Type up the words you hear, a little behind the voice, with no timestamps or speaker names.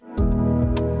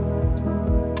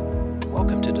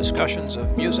discussions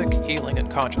of music, healing,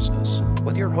 and consciousness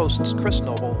with your hosts Chris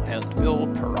Noble and Bill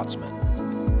Perotzman.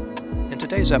 In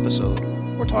today's episode,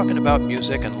 we're talking about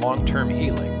music and long-term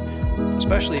healing,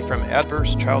 especially from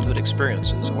adverse childhood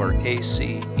experiences, or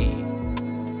ACE.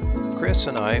 Chris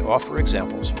and I offer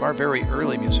examples from our very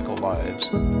early musical lives,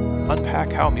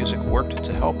 unpack how music worked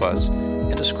to help us,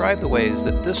 and describe the ways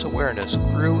that this awareness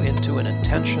grew into an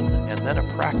intention and then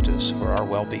a practice for our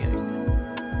well-being.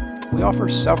 We offer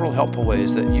several helpful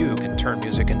ways that you can turn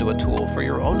music into a tool for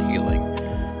your own healing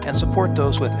and support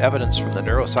those with evidence from the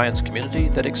neuroscience community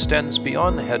that extends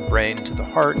beyond the head-brain to the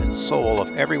heart and soul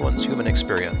of everyone's human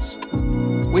experience.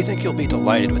 We think you'll be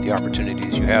delighted with the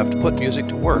opportunities you have to put music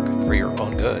to work for your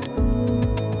own good.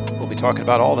 We'll be talking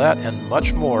about all that and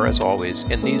much more, as always,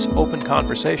 in these open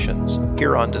conversations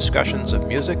here on Discussions of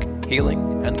Music,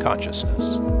 Healing, and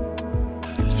Consciousness.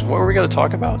 So what were we going to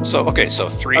talk about? So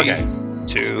 3,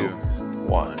 2,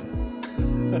 1.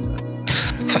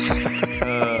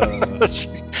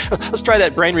 Let's try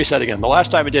that brain reset again. The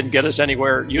last time it didn't get us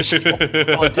anywhere useful.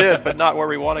 Well, it did, but not where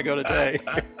we want to go today.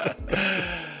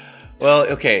 Well,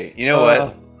 okay. You know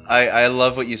what? I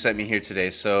love what you sent me here today.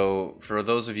 So for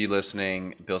those of you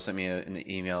listening, Bill sent me an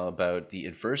email about the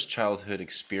adverse childhood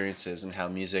experiences and how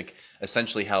music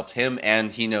essentially helped him,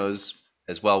 and he knows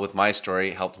as well with my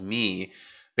story, helped me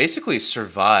basically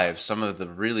survive some of the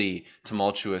really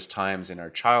tumultuous times in our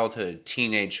childhood,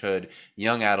 teenagehood,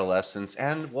 young adolescence,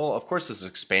 and, well, of course, this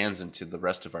expands into the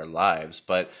rest of our lives.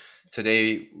 But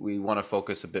today we want to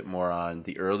focus a bit more on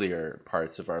the earlier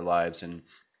parts of our lives and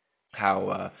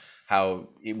how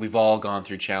we've all gone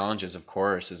through challenges, of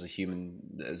course, as a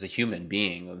human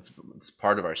being. It's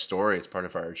part of our story. It's part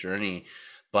of our journey.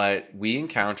 But we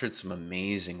encountered some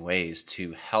amazing ways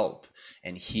to help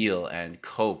and heal and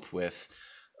cope with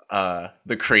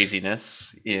the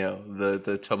craziness,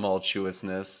 the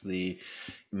tumultuousness, the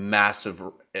massive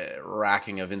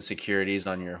racking of insecurities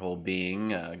on your whole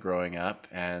being growing up.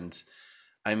 And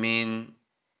I mean,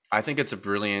 I think it's a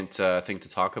brilliant thing to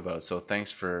talk about. So thanks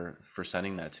for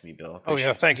sending that to me, Bill. Oh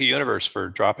yeah, thank you, Universe, for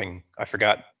dropping. I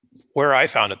forgot where I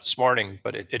found it this morning,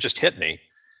 but it just hit me.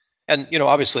 And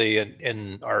obviously,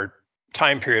 in our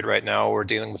time period right now, we're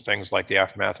dealing with things like the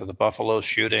aftermath of the Buffalo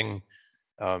shooting.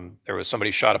 There was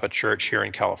somebody shot up a church here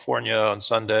in California on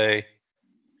Sunday.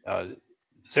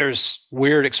 There's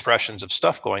weird expressions of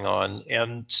stuff going on,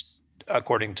 and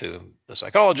according to the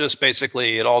psychologist,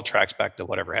 basically it all tracks back to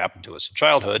whatever happened to us in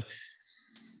childhood.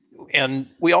 And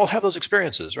we all have those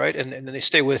experiences, right? And they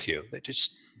stay with you.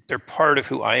 They're part of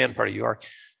who I am, part of you are.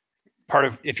 Part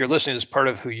of, if you're listening, is part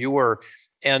of who you were.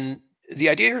 And the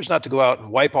idea here is not to go out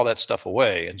and wipe all that stuff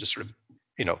away and just sort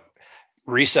of,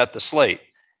 reset the slate.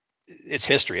 It's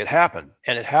history. It happened.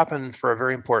 And it happened for a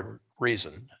very important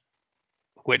reason,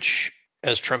 which,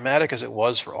 as traumatic as it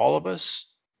was for all of us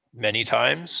many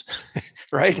times,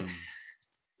 right,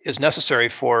 is necessary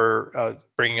for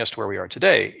bringing us to where we are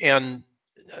today. And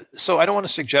so I don't want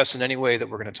to suggest in any way that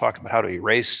we're going to talk about how to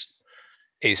erase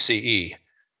ACE,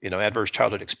 adverse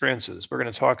childhood experiences. We're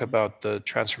going to talk about the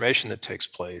transformation that takes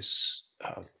place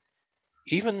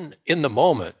even in the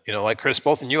moment. Like Chris,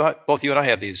 both you and I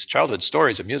have these childhood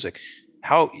stories of music,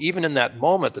 how even in that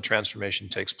moment the transformation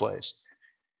takes place.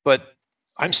 But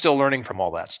I'm still learning from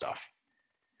all that stuff.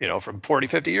 From 40,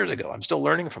 50 years ago, I'm still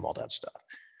learning from all that stuff.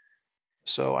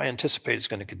 So I anticipate it's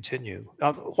going to continue.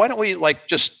 Why don't we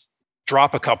just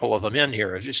drop a couple of them in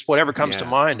here? Just whatever comes to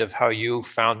mind of how you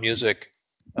found music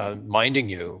minding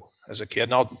you as a kid.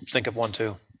 And I'll think of one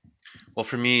too. Well,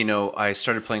 for me, I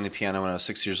started playing the piano when I was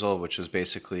 6 years old, which was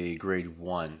basically grade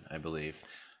 1, I believe.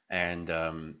 And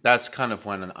that's kind of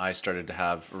when I started to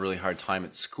have a really hard time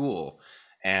at school.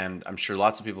 And I'm sure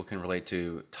lots of people can relate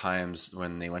to times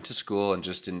when they went to school and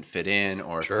just didn't fit in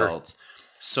or felt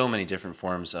so many different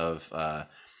forms of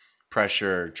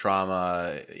pressure,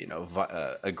 trauma,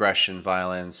 aggression,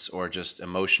 violence, or just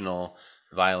emotional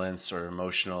violence or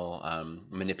emotional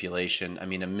manipulation. I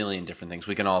mean, a million different things.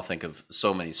 We can all think of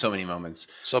so many moments.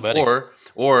 So many.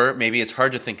 Or maybe it's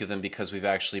hard to think of them because we've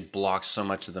actually blocked so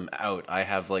much of them out. I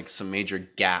have some major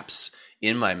gaps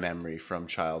in my memory from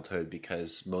childhood,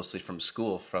 because mostly from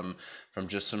school, from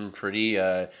just some pretty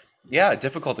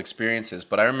difficult experiences.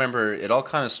 But I remember it all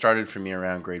kind of started for me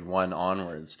around grade 1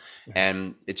 onwards,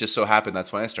 and it just so happened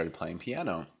that's when I started playing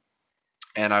piano.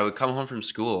 And I would come home from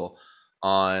school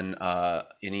on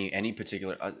any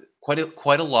particular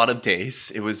quite a lot of days.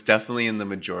 It was definitely in the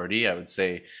majority. I would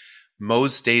say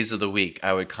most days of the week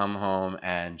I would come home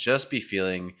and just be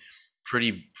feeling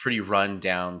pretty run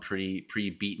down,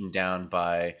 pretty beaten down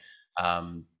by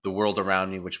the world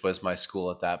around me, which was my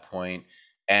school at that point.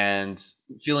 and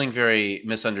feeling very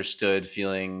misunderstood,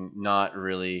 feeling not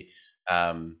really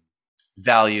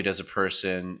valued as a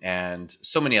person, and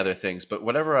so many other things. But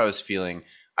whatever I was feeling,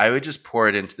 I would just pour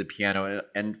it into the piano.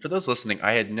 And for those listening,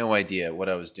 I had no idea what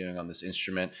I was doing on this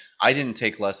instrument. I didn't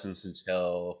take lessons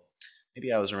until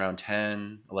maybe I was around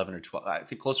 10, 11, or 12. I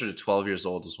think closer to 12 years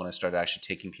old is when I started actually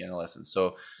taking piano lessons.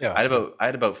 So Yeah, yeah. I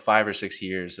had about 5 or 6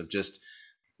 years of just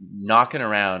knocking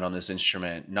around on this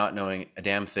instrument, not knowing a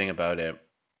damn thing about it.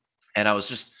 And I was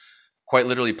just quite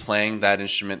literally playing that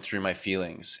instrument through my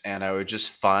feelings. And I would just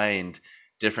find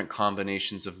different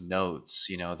combinations of notes,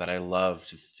 that I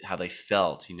loved how they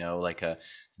felt, like the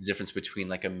difference between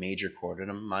like a major chord and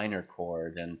a minor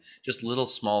chord, and just little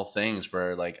small things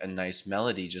where like a nice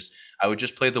melody, just I would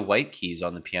just play the white keys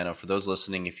on the piano. For those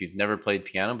listening, if you've never played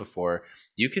piano before,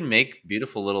 you can make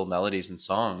beautiful little melodies and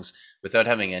songs without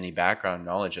having any background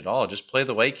knowledge at all. Just play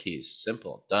the white keys,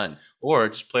 simple, done. Or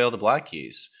just play all the black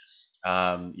keys.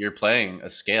 You're playing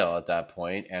a scale at that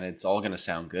point, and it's all going to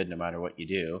sound good no matter what you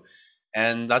do.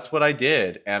 And that's what I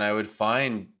did. And I would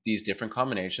find these different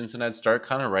combinations, and I'd start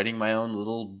kind of writing my own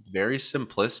little, very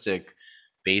simplistic,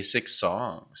 basic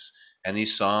songs. And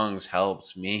these songs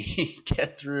helped me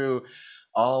get through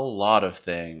a lot of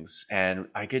things. And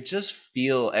I could just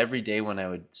feel every day when I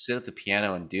would sit at the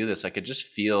piano and do this, I could just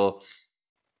feel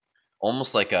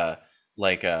almost like a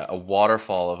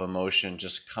waterfall of emotion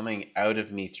just coming out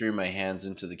of me through my hands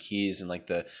into the keys, and like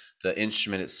the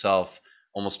instrument itself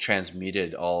almost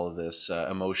transmuted all of this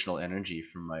emotional energy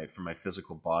from my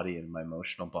physical body and my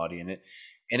emotional body. And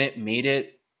it made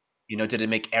it, did it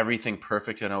make everything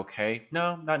perfect and okay?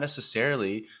 No, not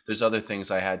necessarily. There's other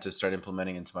things I had to start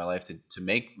implementing into my life to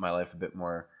make my life a bit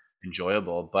more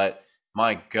enjoyable. But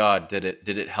my God, did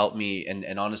it help me,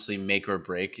 and honestly make or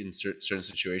break in certain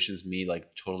situations, me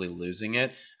like totally losing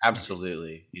it?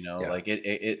 Absolutely. Yeah. Like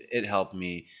it helped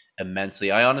me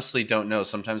immensely. I honestly don't know.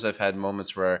 Sometimes I've had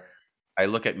moments where I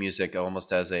look at music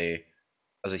almost as a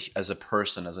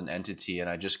person, as an entity, and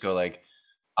I just go like,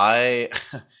 I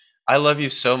I love you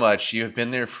so much. You have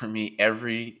been there for me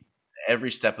every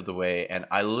step of the way, and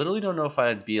I literally don't know if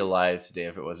I'd be alive today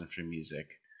if it wasn't for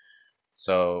music.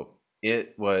 So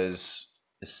it was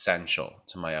essential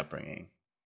to my upbringing.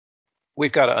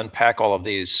 We've got to unpack all of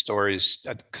these stories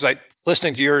because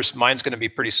listening to yours, mine's going to be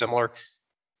pretty similar.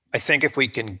 I think if we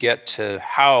can get to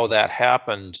how that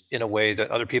happened in a way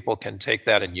that other people can take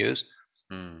that and use,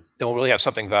 Mm. then we'll really have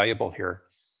something valuable here.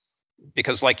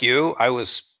 Because like you,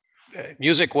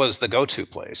 music was the go-to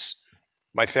place.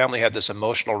 My family had this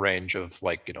emotional range of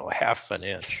like, a half an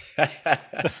inch.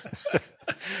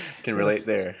 Can relate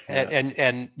there. and, Yeah.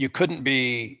 and you couldn't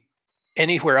be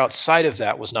anywhere outside of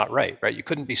that was not right. You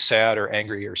couldn't be sad or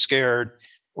angry or scared,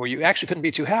 or you actually couldn't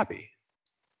be too happy,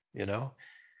 you know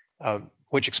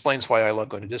which explains why I love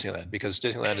going to Disneyland, because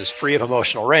Disneyland is free of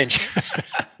emotional range.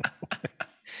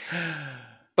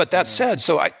 But that said,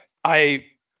 so I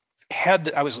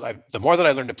the more that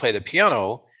I learned to play the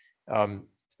piano,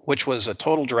 which was a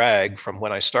total drag from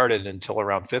when I started until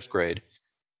around fifth grade,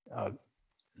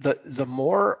 the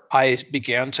more I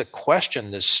began to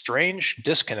question this strange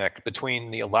disconnect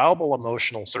between the allowable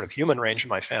emotional sort of human range of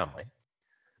my family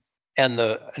and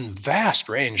the vast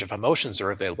range of emotions that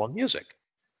are available in music.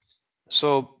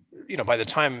 So, by the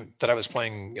time that I was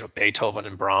playing, Beethoven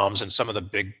and Brahms and some of the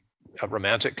big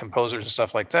romantic composers and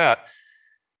stuff like that,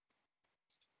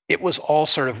 it was all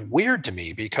sort of weird to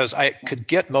me because I could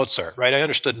get Mozart, right? I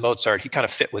understood Mozart. He kind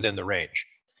of fit within the range,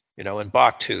 and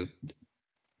Bach too.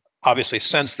 Obviously,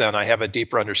 since then, I have a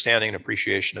deeper understanding and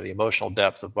appreciation of the emotional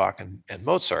depth of Bach and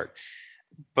Mozart.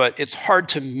 But it's hard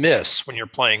to miss when you're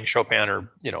playing Chopin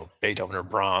or, Beethoven or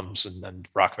Brahms and then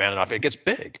Rachmaninoff. It gets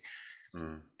big.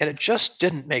 Mm. And it just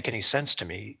didn't make any sense to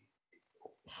me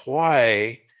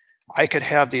why I could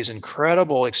have these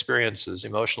incredible experiences,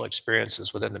 emotional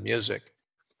experiences within the music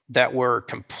that were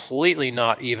completely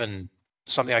not even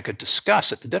something I could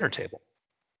discuss at the dinner table.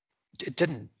 It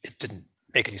didn't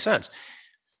make any sense.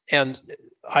 And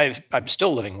I'm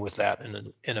still living with that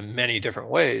in a many different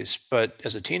ways. But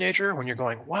as a teenager, when you're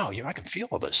going, wow, I can feel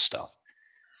all this stuff.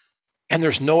 And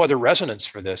there's no other resonance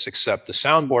for this except the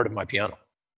soundboard of my piano.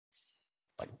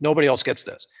 Like nobody else gets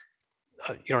this.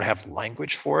 You don't have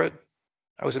language for it.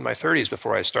 I was in my 30s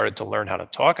before I started to learn how to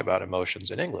talk about emotions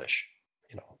in English,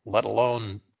 let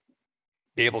alone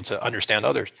be able to understand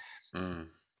others. Mm.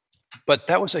 But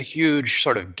that was a huge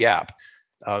sort of gap.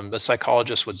 The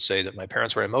psychologist would say that my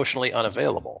parents were emotionally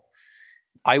unavailable.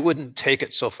 I wouldn't take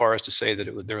it so far as to say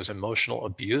that there was emotional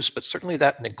abuse, but certainly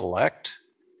that neglect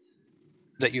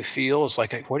that you feel is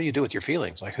like, what do you do with your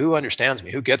feelings? Like, who understands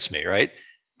me? Who gets me, right?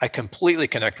 I completely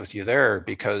connect with you there,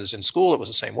 because in school it was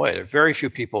the same way. There are very few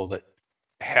people that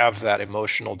have that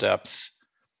emotional depth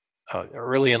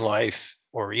early in life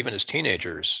or even as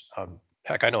teenagers.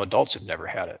 Heck, I know adults have never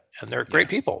had it, and they're great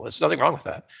people. There's nothing wrong with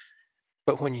that.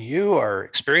 But when you are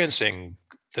experiencing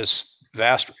this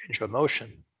vast range of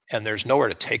emotion and there's nowhere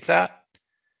to take that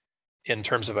in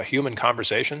terms of a human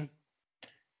conversation,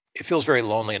 it feels very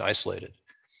lonely and isolated.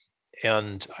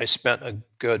 And I spent a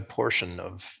good portion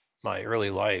of my early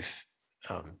life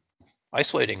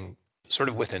isolating sort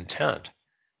of with intent,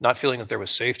 not feeling that there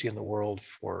was safety in the world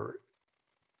for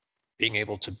being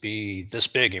able to be this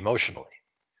big emotionally,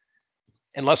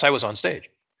 unless I was on stage.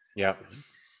 Yeah.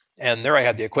 And there I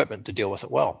had the equipment to deal with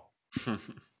it well,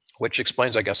 which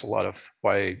explains, I guess, a lot of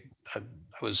why I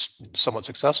was somewhat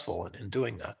successful in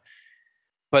doing that.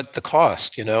 But the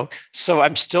cost, so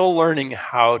I'm still learning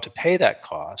how to pay that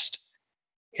cost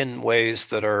in ways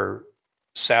that are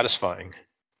satisfying,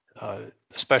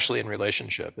 especially in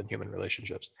human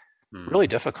relationships. Really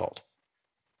difficult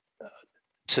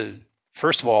to,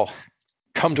 first of all,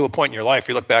 come to a point in your life,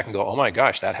 you look back and go, oh my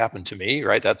gosh, that happened to me,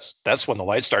 right? That's when the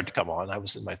lights started to come on. I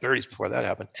was in my 30s before that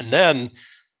happened. And then,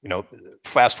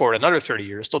 fast forward another 30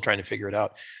 years, still trying to figure it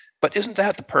out. But isn't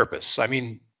that the purpose? I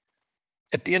mean,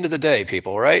 at the end of the day,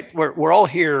 people, right? We're all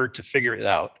here to figure it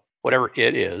out, whatever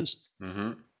it is.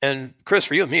 Mm-hmm. And Chris,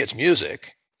 for you and me, it's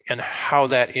music, and how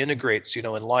that integrates, in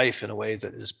life in a way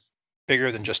that is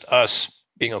bigger than just us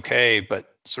being okay,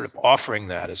 but sort of offering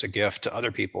that as a gift to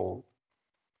other people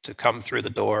to come through the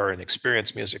door and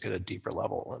experience music at a deeper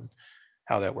level, and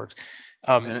how that works.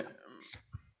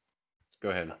 Go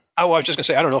ahead. I was just going to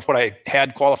say, I don't know if what I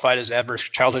had qualified as adverse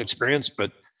childhood experience,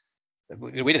 but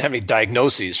we didn't have any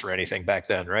diagnoses for anything back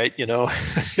then, right?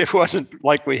 It wasn't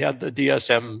like we had the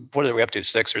DSM. What are we up to,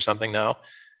 6 or something now?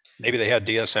 Maybe they had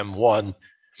DSM-1.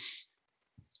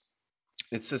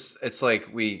 It's like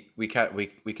we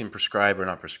can prescribe or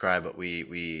not prescribe, but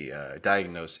we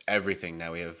diagnose everything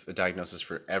now. We have a diagnosis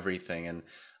for everything, and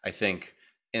I think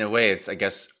in a way it's, I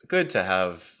guess, good to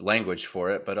have language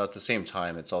for it, but at the same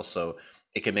time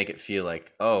it can make it feel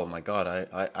like, oh my God,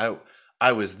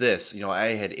 I was this, I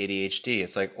had ADHD.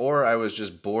 It's like, or I was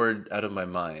just bored out of my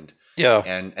mind. Yeah.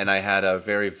 And I had a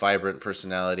very vibrant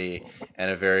personality, and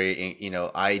a very,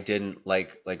 I didn't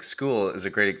like school is a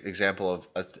great example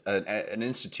of an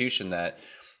institution that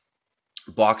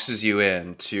boxes you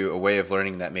into a way of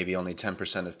learning that maybe only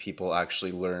 10% of people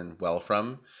actually learn well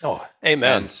from. Oh,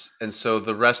 amen. And so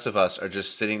the rest of us are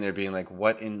just sitting there being like,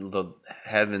 what in the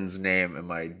heaven's name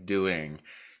am I doing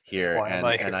here? Why am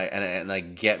I here? And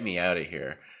like, get me out of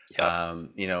here. Yeah.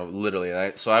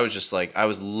 Literally. So I was just like, I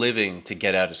was living to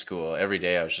get out of school every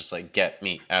day. I was just like, get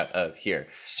me out of here.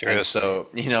 Seriously.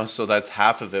 And so, so that's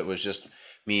half of it was just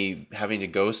me having to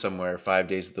go somewhere 5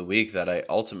 days of the week that I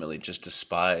ultimately just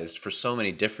despised for so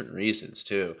many different reasons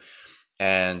too.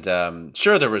 And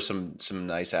sure, there were some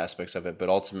nice aspects of it, but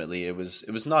ultimately it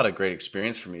was not a great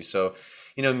experience for me. So,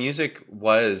 music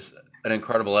was an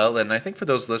incredible outlet. And I think for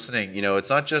those listening, it's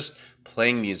not just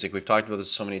playing music. We've talked about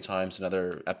this so many times in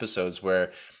other episodes,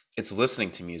 where it's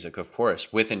listening to music, of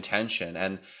course, with intention.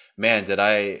 And man, did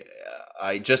I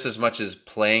just, as much as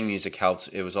playing music helped,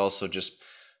 it was also just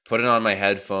putting on my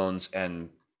headphones and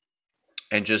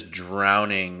just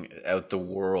drowning out the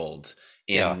world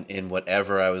in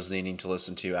whatever I was needing to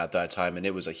listen to at that time. And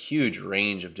it was a huge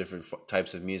range of different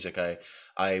types of music.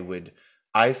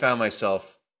 I found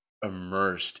myself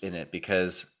immersed in it,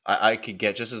 because I could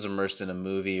get just as immersed in a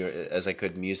movie as I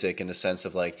could music, in a sense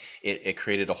of like it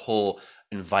created a whole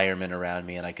environment around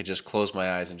me, and I could just close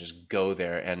my eyes and just go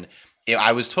there. And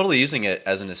I was totally using it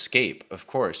as an escape, of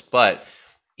course, but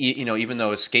even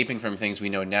though escaping from things we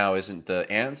know now isn't the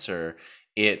answer,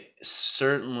 it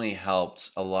certainly helped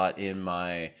a lot in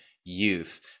my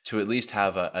youth to at least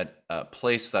have a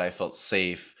place that I felt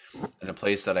safe, and a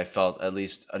place that I felt at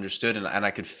least understood, and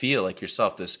I could feel, like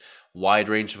yourself, this wide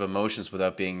range of emotions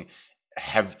without being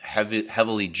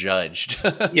heavily judged.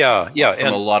 Yeah,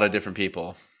 from a lot of different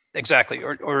people. Exactly,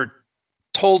 or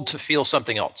told to feel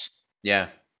something else. Yeah,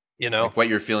 like what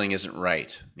you're feeling isn't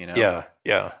right.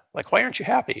 Yeah. Like, why aren't you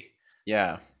happy?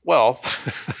 Yeah. Well,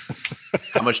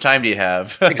 how much time do you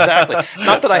have? Exactly.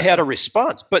 Not that I had a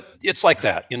response, but it's like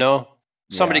that.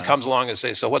 Somebody comes along and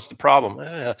say, "So what's the problem?"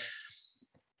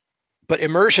 But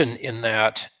immersion in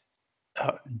that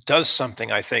does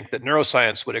something, I think, that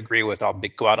neuroscience would agree with. I'll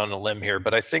go out on a limb here,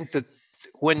 but I think that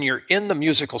when you're in the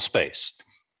musical space,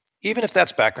 even if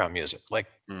that's background music, like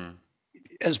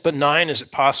as benign as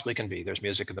it possibly can be, there's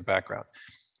music in the background,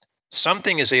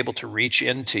 something is able to reach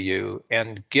into you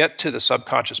and get to the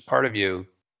subconscious part of you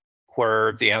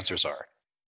where the answers are.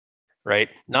 right?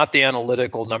 Not the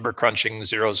analytical number crunching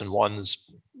zeros and ones,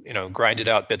 grinded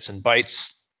out bits and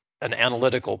bytes, an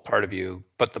analytical part of you,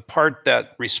 but the part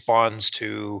that responds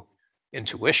to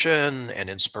intuition and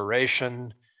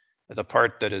inspiration, the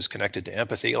part that is connected to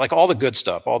empathy, like all the good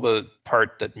stuff, all the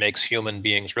part that makes human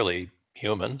beings really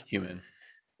human. Human.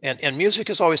 And music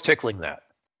is always tickling that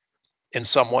in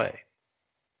some way.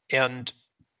 And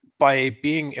by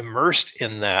being immersed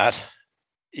in that,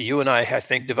 you and I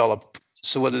think, develop,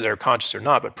 so whether they're conscious or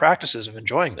not, but practices of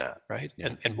enjoying that, right?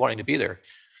 Yeah. And wanting to be there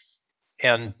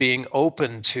and being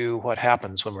open to what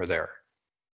happens when we're there.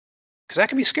 Because that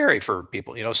can be scary for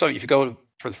people. So if you go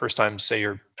for the first time, say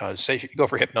you go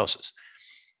for hypnosis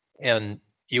and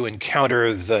you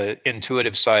encounter the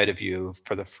intuitive side of you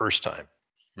for the first time,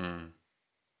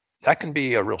 that can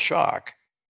be a real shock.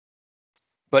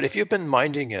 But if you've been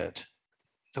minding it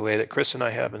the way that Chris and I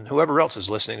have, and whoever else is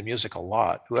listening to music a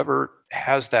lot, whoever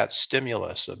has that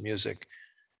stimulus of music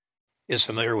is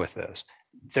familiar with this.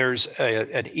 There's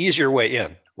an easier way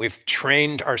in. We've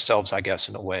trained ourselves, I guess,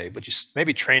 in a way, but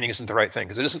maybe training isn't the right thing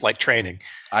because it isn't like training.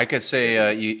 I could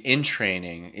say in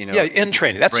training, Yeah, in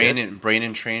training. That's brain it. Brain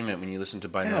entrainment. When you listen to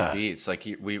binaural beats, like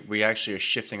we actually are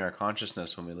shifting our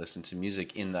consciousness when we listen to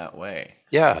music in that way.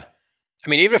 Yeah, I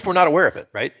mean, even if we're not aware of it,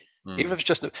 right? Even if it's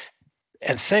just,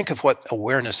 and think of what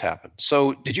awareness happened.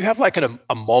 So, did you have like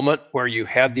a moment where you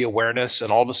had the awareness,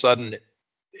 and all of a sudden,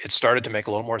 it started to make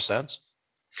a little more sense?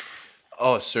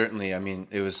 Oh, certainly. I mean,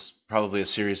 it was probably a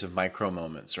series of micro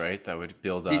moments, right? That would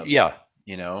build up. Yeah.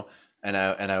 And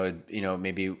I would,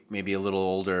 maybe a little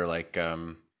older, like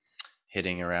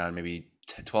hitting around maybe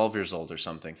 12 years old or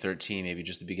something, 13, maybe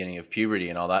just the beginning of puberty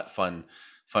and all that fun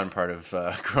part of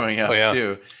growing up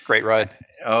too. Great ride.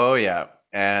 Oh yeah.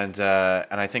 And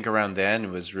I think around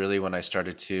then was really when I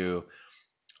started to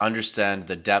understand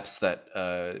the depths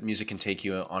that music can take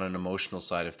you on an emotional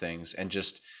side of things, and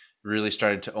just really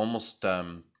started to almost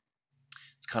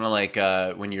it's kind of like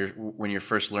when you're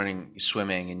first learning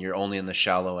swimming and you're only in the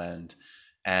shallow end,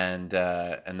 and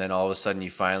then all of a sudden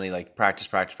you finally like practice,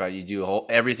 you do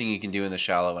everything you can do in the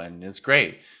shallow end, and it's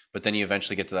great, but then you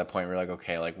eventually get to that point where you're like,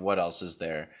 okay, like what else is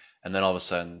there? And then all of a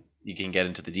sudden you can get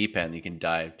into the deep end, you can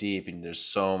dive deep, and there's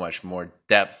so much more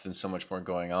depth and so much more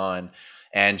going on.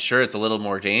 And sure, it's a little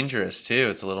more dangerous too,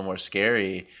 it's a little more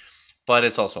scary, but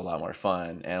it's also a lot more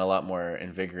fun and a lot more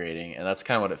invigorating. And that's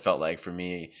kind of what it felt like for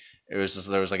me. There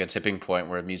was like a tipping point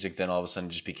where music then all of a sudden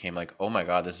just became like, oh my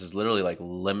God, this is literally like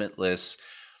limitless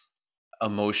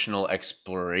emotional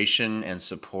exploration and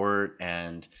support,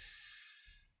 and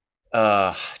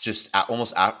just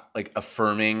almost like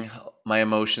affirming my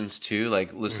emotions too,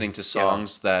 like listening to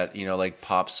songs that, like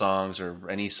pop songs or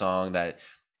any song that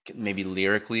maybe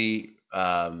lyrically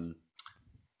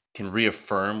can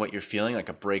reaffirm what you're feeling, like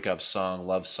a breakup song,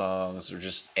 love songs, or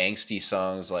just angsty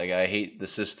songs like I hate the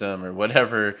system or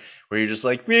whatever, where you're just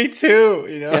like, me too,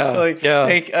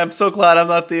 I'm so glad I'm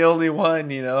not the only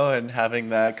one, and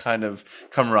having that kind of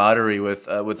camaraderie with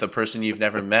a person you've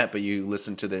never met, but you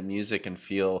listen to their music and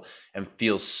feel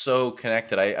so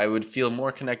connected. I would feel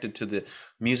more connected to the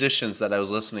musicians that I was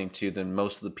listening to than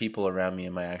most of the people around me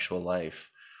in my actual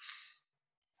life.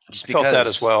 Just because, I felt that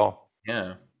as well.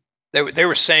 Yeah. They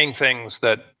were saying things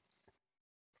that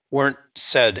weren't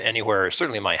said anywhere,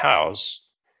 certainly in my house,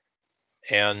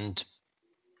 and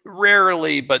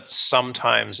rarely, but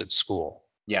sometimes at school.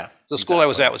 Yeah. The school I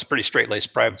was at was pretty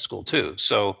straight-laced private school too.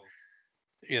 So,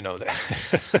 there's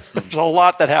a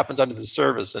lot that happens under the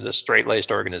surface in a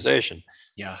straight-laced organization.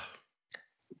 Yeah.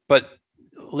 But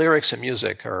lyrics and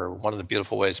music are one of the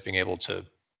beautiful ways of being able to,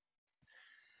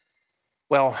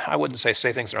 well, I wouldn't say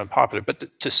things that are unpopular,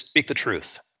 but to speak the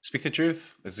truth. Speak the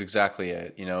truth is exactly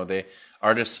it.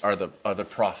 Artists are the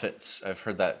prophets. I've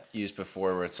heard that used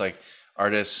before, where it's like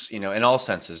artists, in all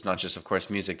senses, not just of course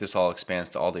music. This all expands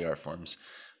to all the art forms,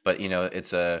 but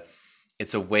it's a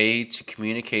way to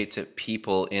communicate to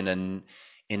people in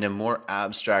a more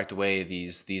abstract way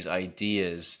these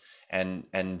ideas, and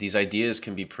these ideas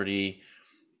can be pretty,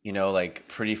 like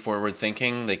pretty forward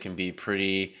thinking. They can be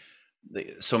pretty.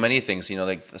 So many things,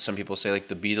 like some people say, like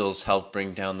the Beatles helped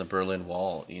bring down the Berlin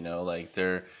Wall, like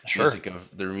their music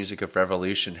of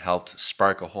revolution helped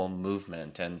spark a whole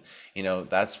movement. And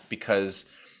that's because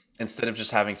instead of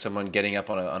just having someone getting up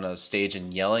on a stage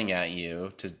and yelling at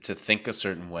you to think a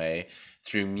certain way,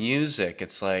 through music,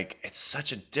 it's like it's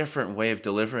such a different way of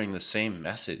delivering the same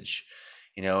message.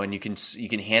 And you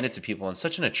can hand it to people on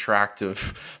such an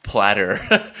attractive platter.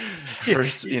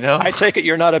 I take it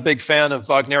you're not a big fan of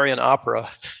Wagnerian opera.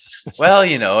 Well,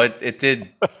 it did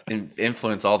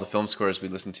influence all the film scores we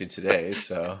listen to today.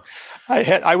 So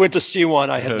I went to see one.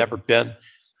 I had never been,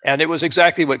 And it was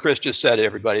exactly what Chris just said,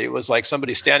 everybody. It was like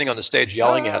somebody standing on the stage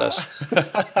yelling at us.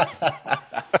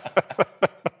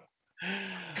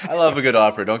 I love a good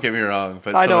opera. Don't get me wrong,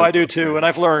 but I know I do too, and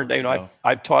I've learned. No.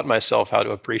 I've taught myself how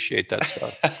to appreciate that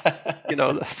stuff.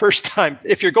 The first time,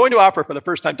 if you're going to opera for the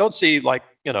first time, don't see like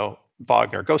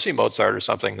Wagner. Go see Mozart or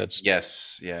something. That's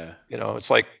yes, yeah. It's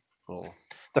like Cool.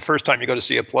 the first time you go to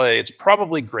see a play. It's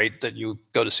probably great that you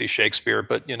go to see Shakespeare,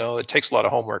 but it takes a lot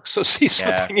of homework. So see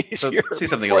something easier. So see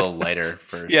something a little lighter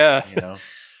first. Yeah.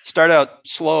 Start out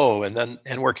slow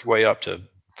and work your way up to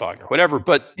Wagner, whatever.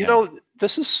 But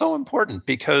this is so important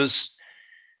because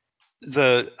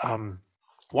the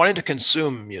wanting to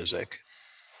consume music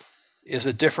is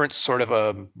a different sort of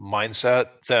a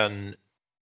mindset than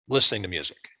listening to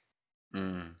music.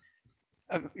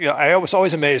 I was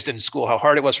always amazed in school how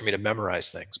hard it was for me to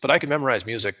memorize things, but I could memorize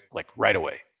music like right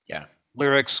away. Yeah.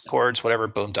 Lyrics, chords, whatever,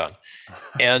 boom, done.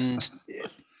 And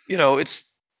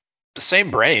it's the same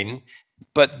brain,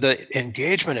 but the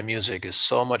engagement in music is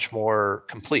so much more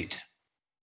complete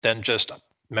than just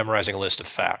memorizing a list of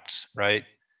facts, right?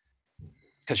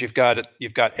 Because you've got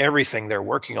everything they're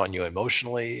working on you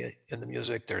emotionally in the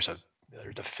music. There's a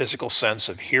physical sense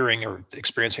of hearing or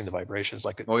experiencing the vibrations.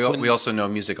 Like we also know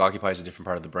music occupies a different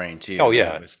part of the brain too. Oh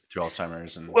yeah, through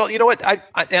Alzheimer's and. Well, you know what?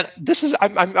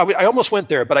 I almost went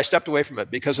there, but I stepped away from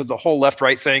it because of the whole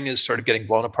left-right thing is sort of getting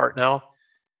blown apart now.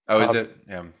 Oh, is it?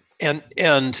 Yeah.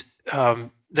 And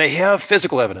they have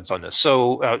physical evidence on this.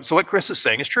 So what Chris is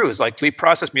saying is true. Is like we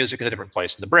process music in a different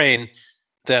place in the brain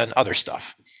than other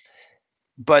stuff.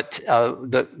 But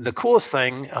the coolest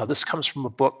thing, this comes from a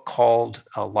book called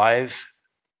Livewire.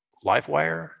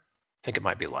 I think it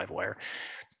might be Livewire.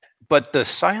 But the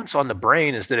science on the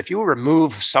brain is that if you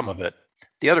remove some of it,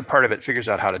 the other part of it figures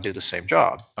out how to do the same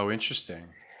job. Oh, interesting.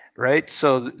 Right?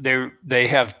 So they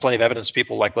have plenty of evidence.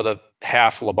 People like with a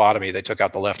half lobotomy, they took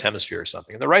out the left hemisphere or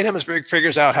something. And the right hemisphere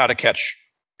figures out how to catch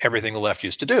everything the left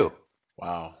used to do.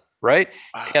 Wow. Right?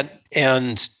 Wow.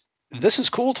 And this is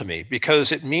cool to me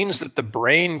because it means that the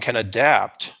brain can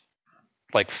adapt,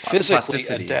 like physically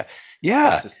adapt. Yeah.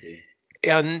 Plasticity.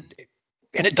 And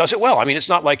it does it well. I mean, it's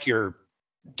not like you're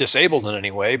disabled in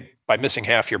any way by missing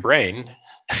half your brain.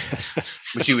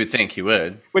 Which you would think you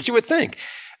would. Which you would think.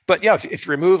 But yeah, if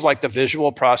you remove like the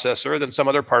visual processor, then some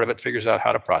other part of it figures out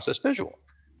how to process visual.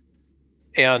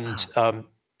 And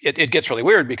it gets really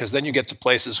weird because then you get to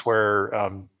places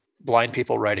where blind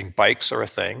people riding bikes are a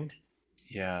thing.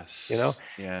 Yes.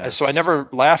 Yes. So I never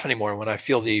laugh anymore when I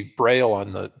feel the braille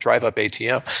on the drive-up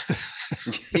ATM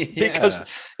because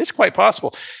it's quite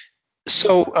possible.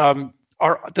 So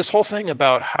this whole thing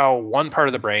about how one part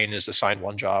of the brain is assigned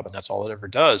one job and that's all it ever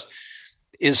does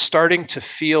is starting to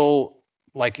feel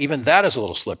like even that is a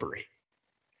little slippery.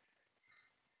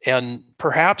 And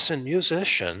perhaps in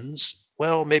musicians,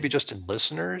 well, maybe just in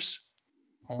listeners,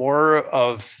 more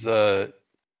of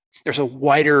there's a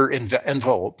wider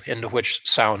envelope into which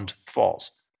sound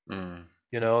falls.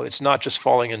 It's not just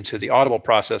falling into the audible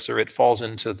processor, it falls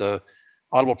into the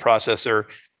audible processor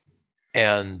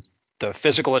and the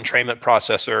physical entrainment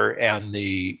processor and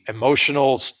the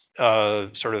emotional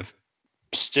sort of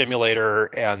stimulator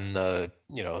and the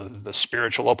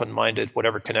spiritual open-minded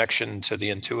whatever connection to the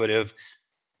intuitive.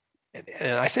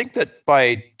 And I think that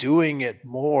by doing it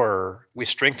more, we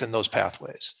strengthen those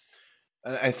pathways.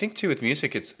 I think too with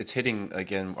music, it's hitting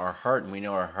again our heart, and we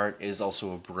know our heart is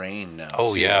also a brain now.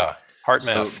 Oh too. Yeah, heart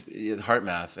math, heart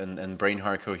math, and brain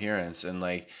heart coherence, and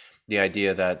like the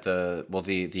idea that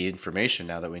the information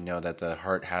now that we know that the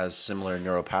heart has similar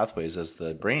neural pathways as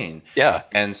the brain. Yeah,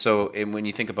 and so when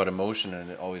you think about emotion, and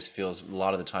it always feels a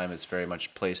lot of the time it's very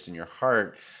much placed in your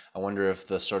heart. I wonder if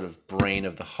the sort of brain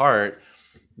of the heart.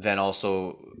 Then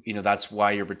also, that's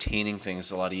why you're retaining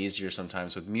things a lot easier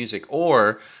sometimes with music.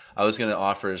 Or I was going to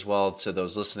offer as well to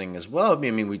those listening as well. I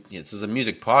mean, this is a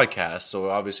music podcast, so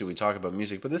obviously we talk about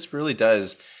music, but this really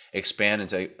does expand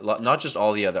into not just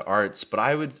all the other arts, but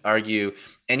I would argue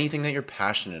anything that you're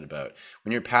passionate about.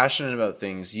 When you're passionate about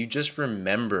things, you just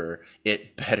remember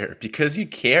it better because you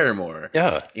care more.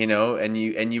 Yeah. And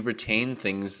you retain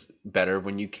things better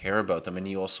when you care about them, and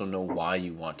you also know why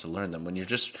you want to learn them. When you're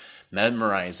just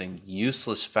memorizing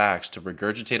useless facts to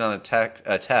regurgitate on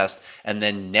a test and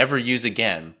then never use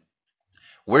again,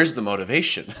 where's the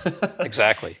motivation?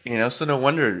 Exactly. So no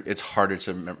wonder it's harder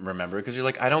to remember, because you're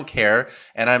like, I don't care,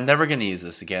 and I'm never going to use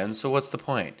this again, so what's the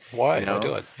point? you Why do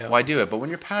know it? Yeah. why do it? But when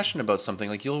you're passionate about something,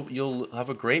 like, you'll have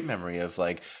a great memory of,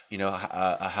 like,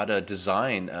 how to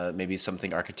design, maybe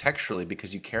something architecturally,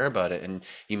 because you care about it, and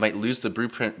you might lose the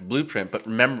blueprint, but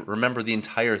remember the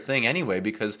entire thing anyway,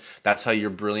 because that's how your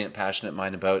brilliant, passionate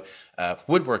mind about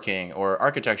woodworking or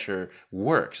architecture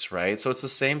works, right? So it's the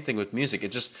same thing with music.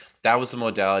 It just, that was the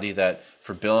modality that,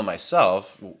 for Bill and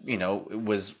myself,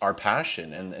 was our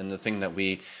passion, and the thing that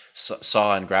we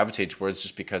saw and gravitated towards,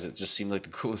 just because it just seemed like the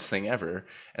coolest thing ever,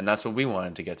 and that's what we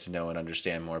wanted to get to know and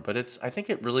understand more. But I think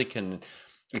it really can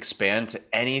expand to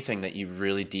anything that you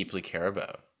really deeply care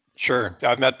about. Sure.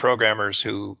 I've met programmers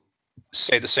who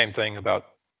say the same thing about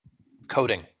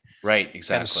coding, Right, and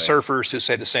exactly. surfers who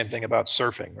say the same thing about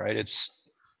surfing, right?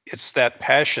 It's that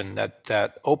passion,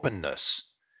 that openness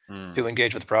Mm, to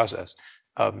engage with the process.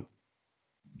 Um,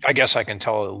 I guess I can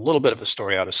tell a little bit of a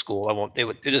story out of school. I won't.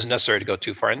 It isn't necessary to go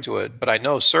too far into it, but I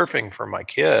know surfing for my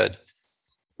kid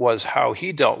was how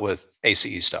he dealt with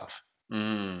ACE stuff,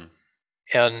 mm.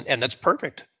 and that's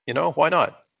perfect. Why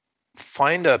not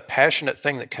find a passionate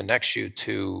thing that connects you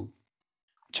to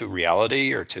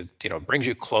reality, or to brings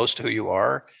you close to who you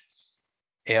are,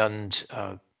 and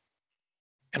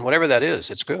whatever that is,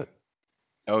 it's good.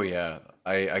 Oh yeah,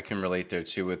 I can relate there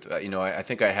too. With I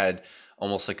think I had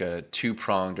almost like a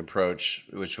two-pronged approach,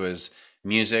 which was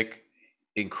music,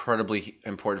 incredibly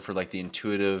important for, like, the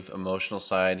intuitive, emotional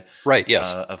side Right.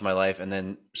 Yes. of my life, and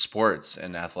then sports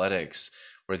and athletics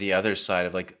were the other side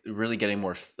of, like, really getting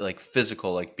more like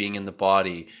physical, like being in the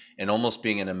body, and almost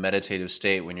being in a meditative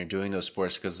state when you're doing those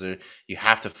sports, because you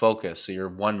have to focus. So you're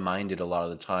one-minded a lot of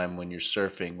the time when you're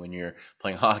surfing, when you're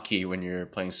playing hockey, when you're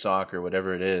playing soccer,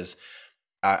 whatever it is.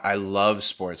 I love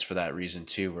sports for that reason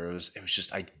too, where it was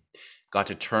just, I got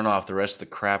to turn off the rest of the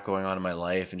crap going on in my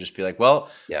life and just be like, well,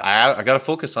 Yeah. I got to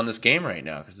focus on this game right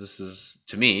now, because this is,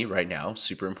 to me right now,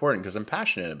 super important, because I'm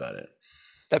passionate about it.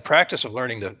 That practice of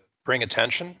learning to bring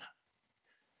attention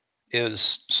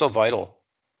is so vital.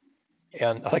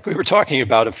 And like we were talking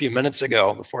about a few minutes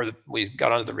ago before we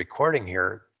got onto the recording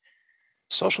here,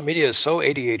 social media is so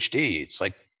ADHD. It's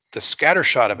like the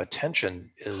scattershot of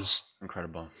attention is,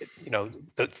 Incredible.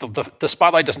 the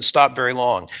spotlight doesn't stop very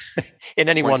long in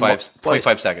any Point one five point place.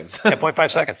 five seconds. At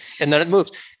 0.5 seconds, and then it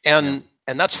moves, Yeah.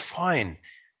 and that's fine.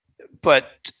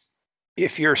 But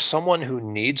if you're someone who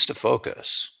needs to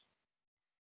focus,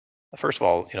 first of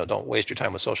all, don't waste your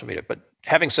time with social media. But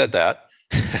having said that,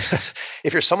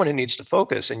 if you're someone who needs to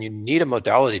focus and you need a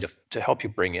modality to help you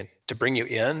bring you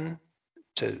in,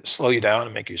 to slow you down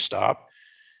and make you stop,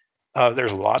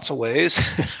 there's lots of ways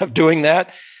of doing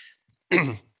that.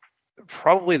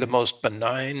 Probably the most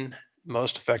benign,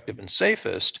 most effective, and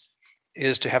safest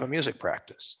is to have a music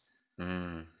practice.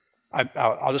 Mm.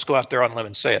 I'll just go out there on a limb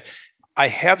and say it. I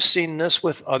have seen this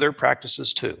with other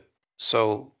practices too.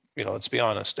 So, let's be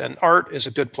honest. And art is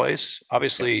a good place. Yep.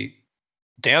 Obviously,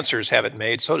 dancers have it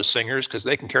made. So do singers, because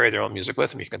they can carry their own music with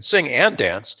them. You can sing and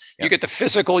dance. You Yep. get the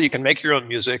physical. You can make your own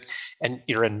music, and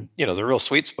you're in the real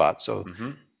sweet spot. So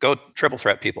Mm-hmm. go triple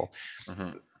threat, people.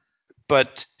 Mm-hmm.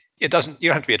 But it doesn't. You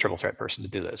don't have to be a triple threat person to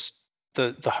do this.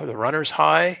 The runner's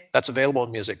high, that's available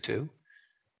in music too.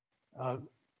 Uh,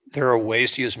 there are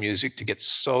ways to use music to get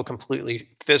so completely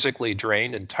physically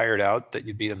drained and tired out that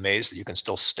you'd be amazed that you can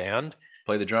still stand.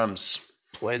 Play the drums.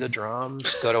 Play the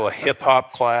drums, go to a hip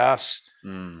hop class.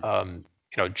 Mm.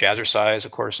 Jazzercise,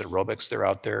 of course, aerobics, they're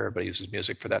out there. Everybody uses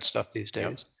music for that stuff these Yep.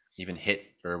 days. Even hit,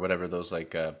 or whatever, those,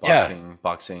 like, Yeah,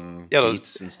 boxing yeah,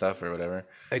 beats and stuff, or whatever.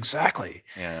 exactly.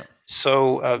 Yeah.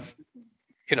 So,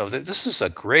 this is a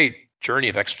great journey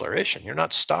of exploration. You're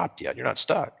not stopped yet. You're not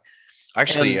stuck.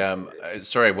 Actually, And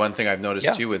sorry, one thing I've noticed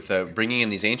yeah, too with bringing in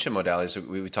these ancient modalities,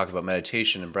 we talked about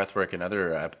meditation and breathwork in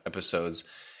other episodes,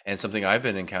 and something I've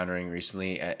been encountering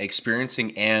recently,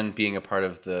 experiencing and being a part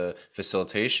of the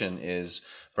facilitation, is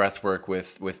breathwork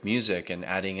with music, and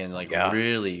adding in, like, yeah,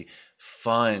 really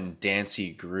fun,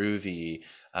 dancey, groovy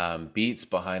beats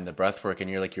behind the breathwork, and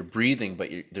you're breathing, but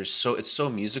it's so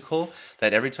musical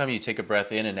that every time you take a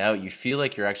breath in and out, you feel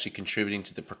like you're actually contributing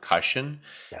to the percussion,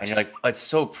 and you're yes, like, it's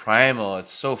so primal,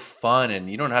 it's so fun, and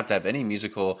you don't have to have any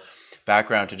musical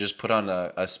background to just put on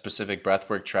a specific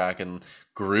breathwork track and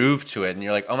groove to it, and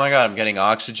you're like, oh my god, I'm getting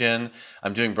oxygen,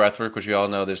 I'm doing breathwork, which we all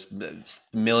know there's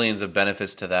millions of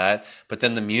benefits to that, but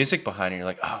then the music behind it, you're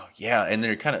like, oh yeah, and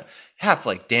they're kind of half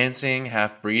like dancing,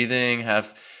 half breathing,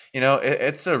 half,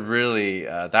 it's a really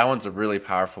that one's a really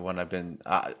powerful one. I've been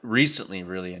recently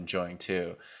really enjoying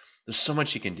too. There's so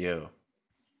much you can do.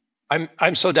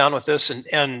 I'm so down with this,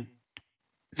 and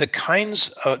the kinds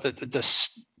of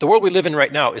the world we live in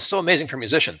right now is so amazing for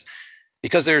musicians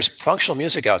because there's functional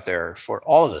music out there for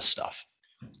all of this stuff.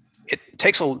 It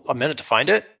takes a minute to find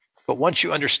it, but once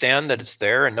you understand that it's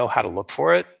there and know how to look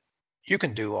for it, you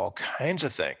can do all kinds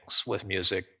of things with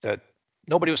music that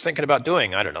nobody was thinking about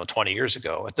doing, I don't know, 20 years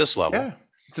ago at this level. Yeah,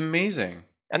 it's amazing.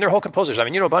 And they're whole composers. I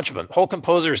mean, a bunch of them, whole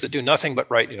composers that do nothing but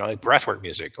write, like breathwork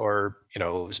music or,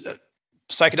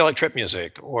 psychedelic trip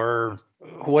music or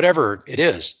whatever it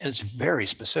is. And it's very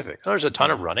specific. There's a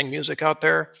ton of running music out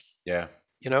there, Yeah.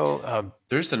 you know.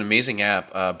 There's an amazing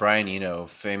app. Brian Eno,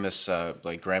 famous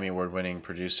like Grammy Award winning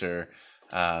producer.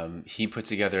 He put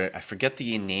together. I forget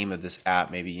the name of this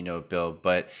app. Maybe you know it, Bill,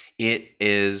 but it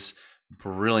is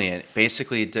brilliant.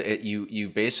 Basically, you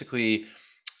basically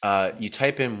you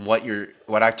type in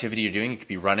what activity you're doing. You could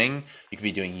be running, you could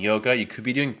be doing yoga, you could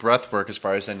be doing breath work, as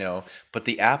far as I know. But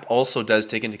the app also does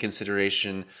take into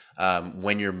consideration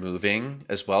when you're moving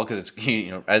as well, because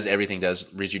it's as everything does,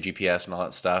 reads your GPS and all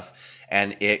that stuff,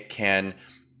 and it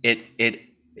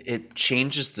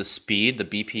changes the speed, the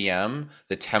BPM,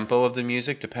 the tempo of the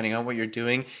music depending on what you're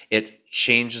doing. It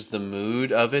changes the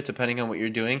mood of it depending on what you're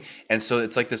doing. And so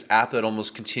it's like this app that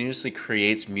almost continuously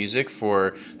creates music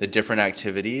for the different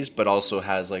activities, but also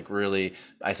has like really,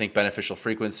 I think, beneficial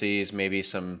frequencies, maybe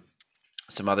some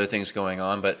other things going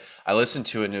on. But I listened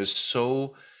to it and it was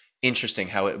so interesting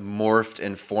how it morphed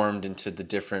and formed into the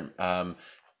different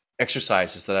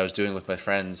exercises that I was doing with my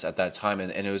friends at that time.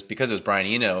 And it was because it was Brian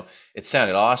Eno, it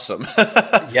sounded awesome.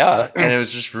 Yeah. And it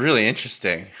was just really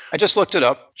interesting. I just looked it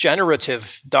up,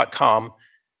 generative.com,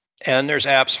 and there's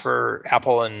apps for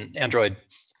Apple and Android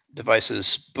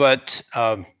devices. But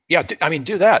yeah,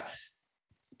 do that.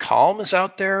 Calm is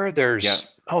out there. There's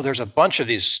a bunch of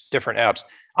these different apps.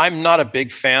 I'm not a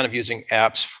big fan of using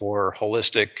apps for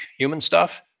holistic human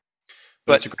stuff.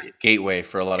 But it's a great gateway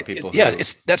for a lot of people.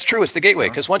 That's true. It's the gateway,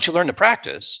 because once you learn to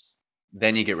practice,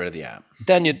 then you get rid of the app.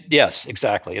 Yes,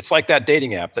 exactly. It's like that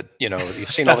dating app that,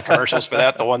 you've seen all the commercials for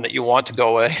that, the one that you want to go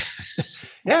away.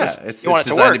 Yeah, it's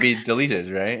designed to be deleted,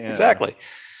 right? Yeah. Exactly.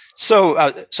 So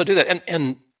do that.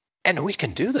 And we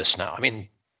can do this now. I mean,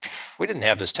 we didn't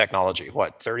have this technology,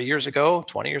 30 years ago,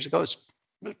 20 years ago? It's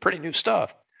pretty new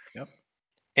stuff. Yep.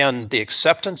 And the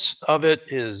acceptance of it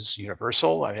is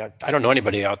universal. I mean, I don't know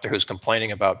anybody out there who's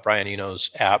complaining about Brian Eno's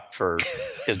app for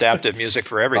adaptive music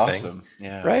for everything. Awesome.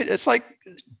 Yeah. Right? It's like,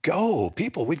 go,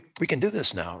 people. We can do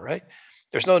this now, right?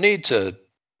 There's no need to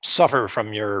suffer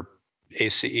from your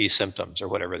ACE symptoms or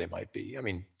whatever they might be. I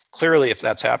mean, clearly, if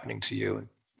that's happening to you,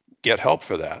 get help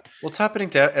for that. Well, it's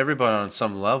happening to everyone on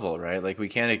some level, right? Like we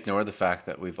can't ignore the fact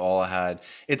that we've all had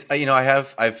it's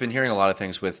I've been hearing a lot of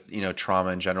things with, trauma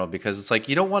in general, because it's like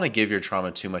you don't want to give your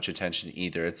trauma too much attention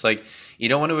either. It's like you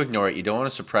don't want to ignore it, you don't want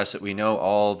to suppress it. We know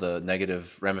all the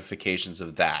negative ramifications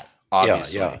of that,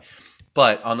 obviously. Yeah.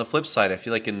 But on the flip side, I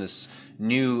feel like in this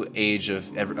new age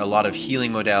of a lot of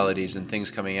healing modalities and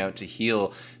things coming out to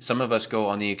heal, some of us go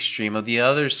on the extreme of the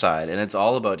other side, and it's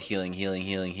all about healing.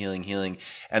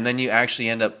 And then you actually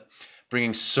end up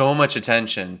bringing so much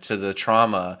attention to the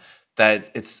trauma that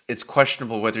it's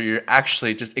questionable whether you're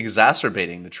actually just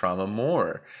exacerbating the trauma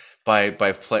more by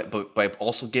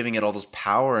also giving it all this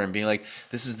power and being like,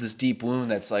 this is this deep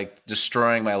wound that's like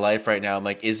destroying my life right now. I'm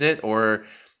like, is it, or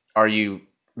are you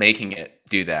making it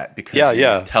do that because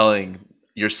you're telling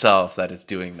yourself that it's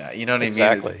doing that? You know what I mean?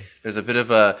 Exactly. There's a bit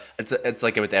of it's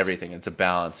like with everything, it's a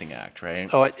balancing act, right?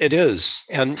 Oh, it is.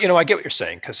 And, I get what you're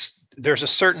saying, because there's a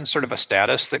certain sort of a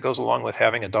status that goes along with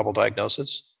having a double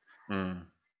diagnosis, and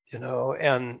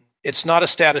it's not a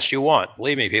status you want,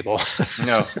 believe me, people.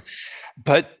 No.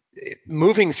 But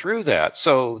moving through that.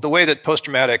 So the way that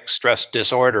post-traumatic stress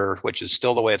disorder, which is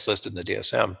still the way it's listed in the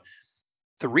DSM,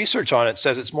 the research on it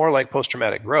says it's more like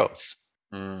post-traumatic growth.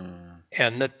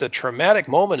 And that the traumatic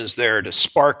moment is there to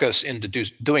spark us into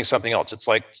doing something else. It's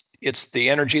like it's the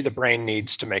energy the brain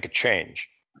needs to make a change.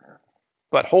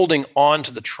 But holding on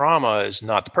to the trauma is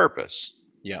not the purpose.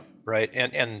 Yeah. Right.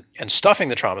 And stuffing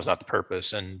the trauma is not the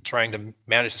purpose. And trying to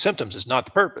manage the symptoms is not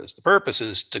the purpose. The purpose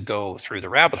is to go through the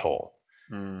rabbit hole.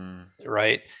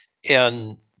 Right.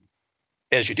 And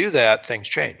as you do that, things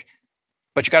change.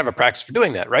 But you got to have a practice for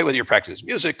doing that, right? Whether your practice is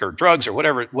music or drugs or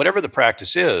whatever the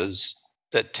practice is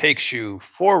that takes you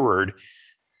forward,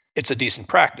 it's a decent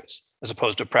practice as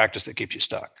opposed to a practice that keeps you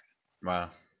stuck. Wow.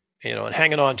 And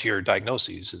hanging on to your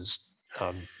diagnoses is,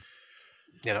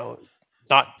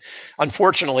 not,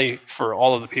 unfortunately for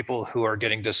all of the people who are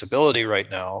getting disability right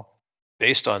now,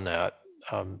 based on that,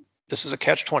 this is a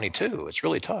catch-22. It's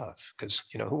really tough because,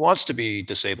 who wants to be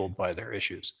disabled by their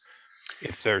issues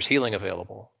if there's healing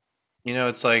available?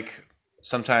 It's like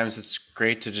sometimes it's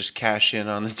great to just cash in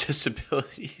on the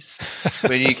disabilities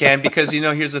when you can, because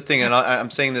here's the thing, and I'm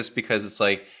saying this because it's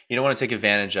like you don't want to take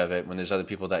advantage of it when there's other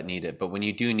people that need it, but when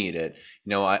you do need it,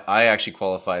 I actually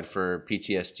qualified for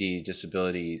PTSD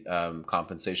disability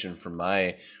compensation for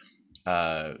my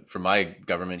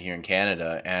government here in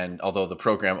Canada. And although the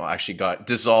program actually got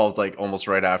dissolved like almost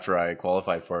right after I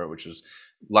qualified for it, which was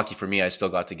lucky for me, I still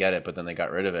got to get it, but then they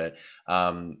got rid of it.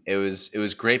 It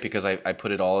was great because I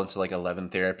put it all into like 11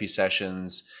 therapy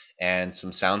sessions and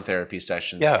some sound therapy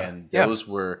sessions, Yeah, and yeah, those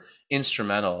were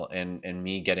instrumental in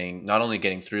me getting, not only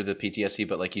getting through the PTSD,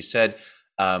 but like you said,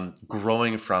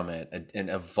 growing from it and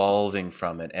evolving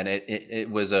from it. And it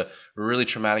was a really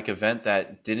traumatic event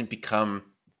that didn't become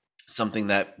something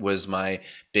that was my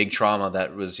big trauma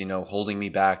that was holding me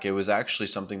back. It was actually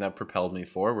something that propelled me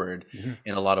forward mhm.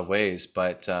 in a lot of ways,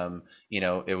 but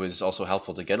it was also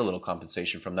helpful to get a little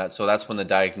compensation from that. So that's when the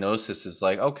diagnosis is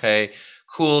like, okay,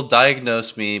 cool,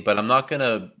 diagnose me, but I'm not going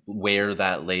to wear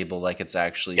that label like it's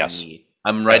actually Yes, me.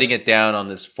 I'm writing yes, it down on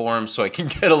this form so I can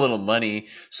get a little money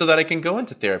so that I can go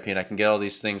into therapy and I can get all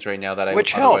these things right now that I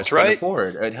which otherwise helps, couldn't right?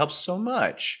 afford. It helps so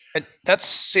much. And that's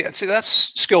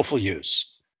skillful use,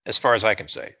 as far as I can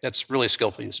say. That's really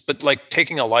skillful use. But like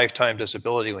taking a lifetime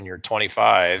disability when you're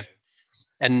 25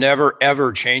 and never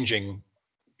ever changing,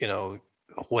 you know,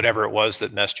 whatever it was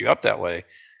that messed you up that way.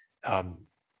 Um,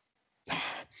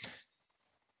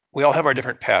 we all have our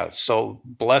different paths. So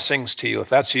blessings to you. If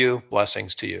that's you,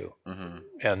 blessings to you. Hmm.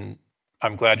 And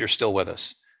I'm glad you're still with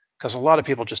us, because a lot of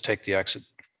people just take the exit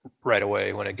right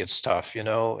away when it gets tough, and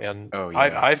Oh I,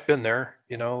 yeah. I've been there,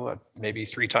 maybe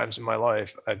 3 times in my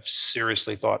life. I've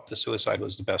seriously thought the suicide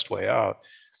was the best way out.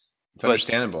 It's But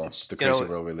understandable, it's, the crazy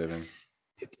world we live in.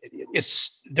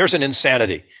 there's an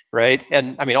insanity, right?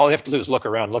 And I mean, all you have to do is look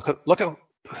around, look at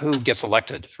who gets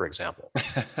elected, for example.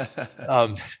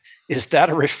 Um, is that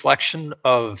a reflection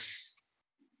of,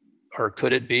 or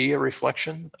could it be a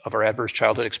reflection of our adverse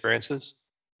childhood experiences?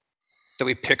 That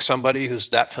we pick somebody who's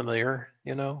that familiar?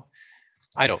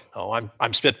 I don't know.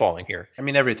 I'm spitballing here. I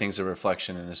mean, everything's a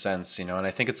reflection in a sense, and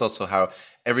I think it's also how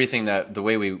everything that the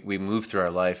way we move through our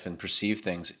life and perceive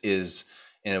things is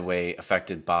in a way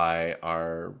affected by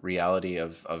our reality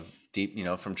of deep,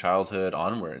 from childhood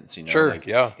onwards, Sure. like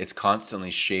Yeah. it's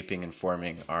constantly shaping and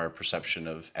forming our perception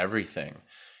of everything,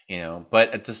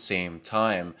 but at the same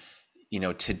time,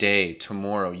 today,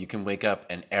 tomorrow, you can wake up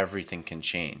and everything can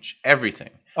change,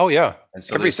 everything. Oh yeah. And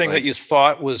so there's Everything that like, you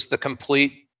thought was the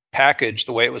complete package,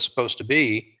 the way it was supposed to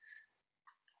be,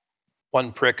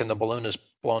 one prick and the balloon is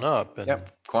blown up. And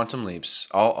yep, quantum leaps,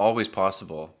 always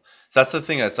possible. So that's the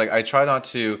thing. That's like I try not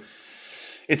to.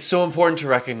 It's so important to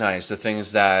recognize the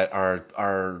things that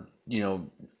are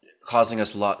causing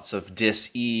us lots of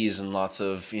dis-ease and lots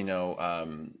of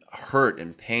hurt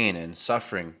and pain and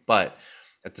suffering, but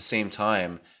at the same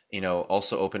time,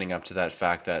 also opening up to that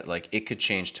fact that like it could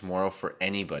change tomorrow for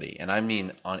anybody, and I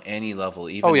mean on any level, oh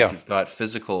even if yeah. you've got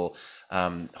physical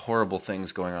horrible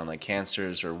things going on like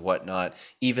cancers or whatnot,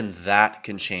 even that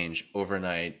can change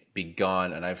overnight, be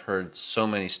gone. And I've heard so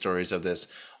many stories of this.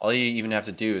 All you even have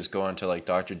to do is go onto like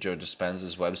Dr. Joe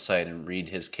Dispenza's website and read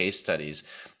his case studies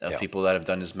of Yeah. people that have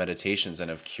done his meditations and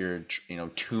have cured,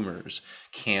 tumors,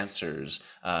 cancers,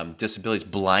 disabilities,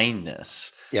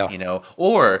 blindness, Yeah.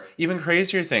 or even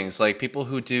crazier things like people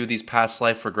who do these past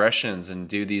life regressions and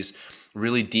do these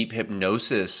really deep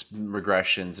hypnosis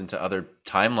regressions into other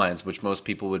timelines, which most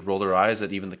people would roll their eyes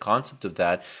at even the concept of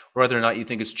that, whether or not you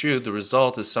think it's true. The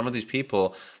result is some of these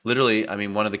people literally, I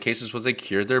mean, one of the cases was they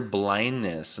cured their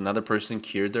blindness, another person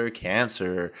cured their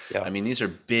cancer. Yeah. I mean, these are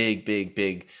big, big,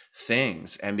 big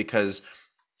things. And because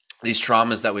these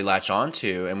traumas that we latch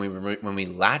onto, and when we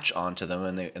latch onto them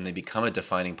and they become a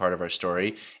defining part of our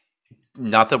story,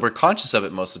 not that we're conscious of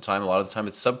it most of the time, a lot of the time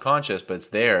it's subconscious, but it's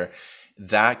there,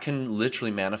 that can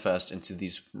literally manifest into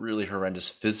these really horrendous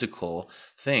physical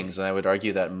things. And I would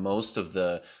argue that most of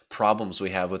the problems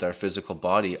we have with our physical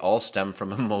body all stem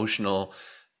from emotional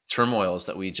turmoils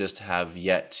that we just have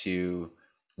yet to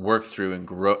work through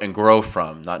and grow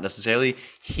from, not necessarily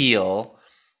heal,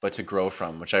 but to grow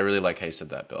from, which I really like how you said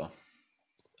that, Bill.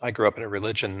 I grew up in a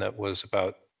religion that was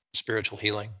about spiritual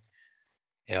healing,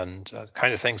 and the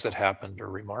kind of things that happened are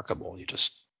remarkable. You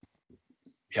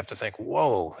have to think,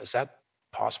 whoa, is that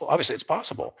possible? Obviously, it's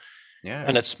possible. Yeah.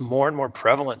 And it's more and more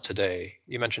prevalent today.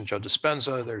 You mentioned Joe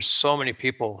Dispenza. There's so many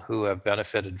people who have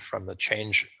benefited from the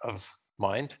change of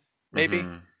mind, maybe,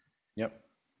 Mm-hmm. Yep.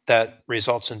 that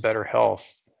results in better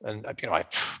health. And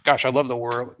gosh, I love the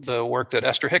work that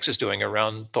Esther Hicks is doing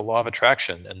around the law of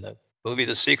attraction and the movie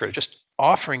The Secret, just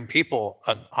offering people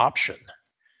an option.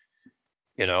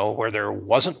 where there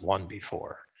wasn't one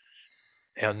before.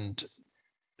 And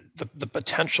the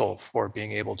potential for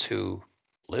being able to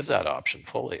live that option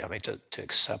fully. I mean, to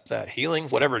accept that healing,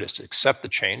 whatever it is, to accept the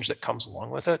change that comes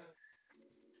along with it.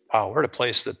 Wow, we're at a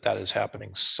place that is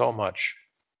happening so much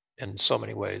in so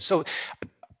many ways. So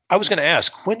I was going to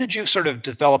ask, when did you sort of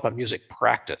develop a music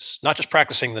practice? Not just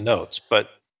practicing the notes, but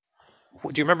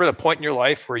do you remember the point in your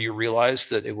life where you realized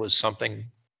that it was something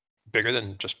bigger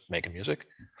than just making music?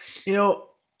 You know,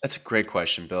 that's a great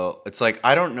question, Bill. It's like,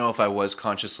 I don't know if I was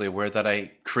consciously aware that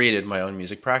I created my own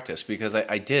music practice, because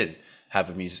I did have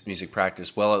a music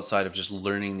practice well outside of just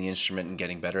learning the instrument and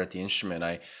getting better at the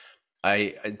instrument.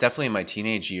 I definitely in my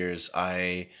teenage years,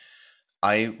 I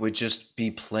would just be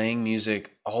playing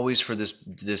music always for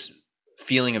this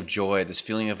feeling of joy, this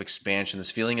feeling of expansion,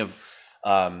 this feeling of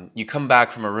you come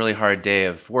back from a really hard day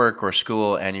of work or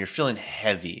school and you're feeling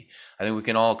heavy. I think we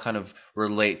can all kind of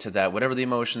relate to that. Whatever the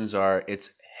emotions are, it's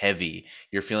heavy.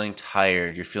 You're feeling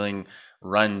tired. You're feeling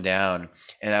run down.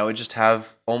 And I would just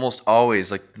have almost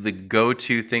always, like, the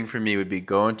go-to thing for me would be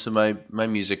go into my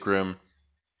music room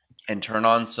and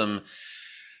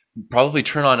probably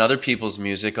turn on other people's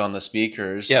music on the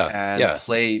speakers Yeah, and yeah.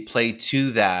 play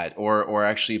to that, or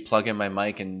actually plug in my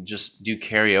mic and just do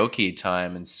karaoke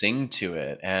time and sing to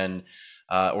it, and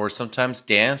or sometimes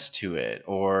dance to it,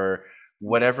 or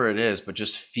whatever it is, but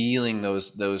just feeling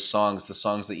those songs, the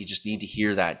songs that you just need to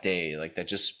hear that day, like, that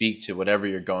just speak to whatever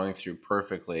you're going through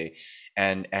perfectly,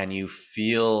 and you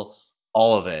feel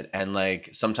all of it. And, like,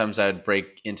 sometimes I'd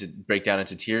break down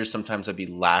into tears, sometimes I'd be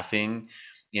laughing.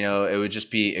 It would just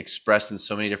be expressed in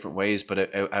so many different ways,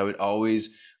 but I would always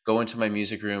go into my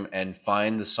music room and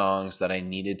find the songs that I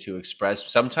needed to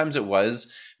express. Sometimes it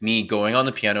was me going on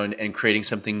the piano and creating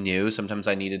something new. Sometimes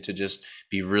I needed to just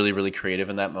be really, really creative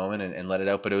in that moment and let it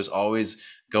out. But it was always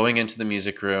going into the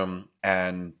music room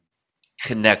and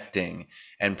connecting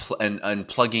and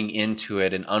plugging into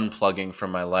it and unplugging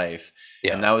from my life.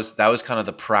 And Yeah. that was kind of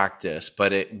the practice,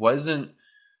 but it wasn't,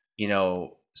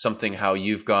 something how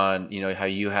you've gone, how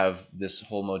you have this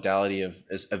whole modality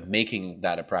of making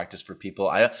that a practice for people.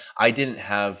 I didn't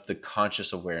have the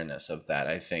conscious awareness of that,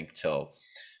 I think, till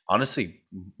honestly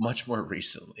much more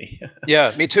recently.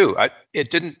 Yeah, me too. It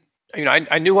didn't,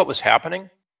 I knew what was happening,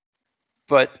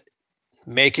 but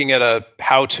making it a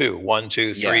how to 1,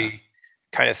 2, 3 Yeah,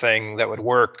 kind of thing that would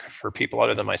work for people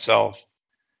other than myself,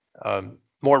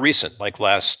 more recent, like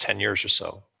last 10 years or so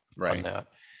on right. that.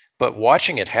 But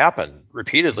watching it happen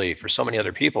repeatedly for so many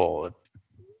other people.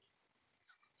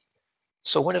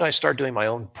 So when did I start doing my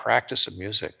own practice of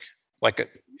music, like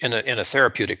in a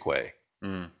therapeutic way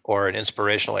Mm, or an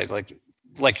inspirational way,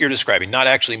 like you're describing, not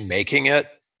actually making it,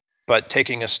 but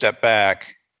taking a step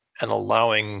back and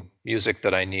allowing music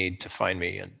that I need to find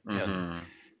me. And hmm.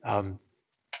 um,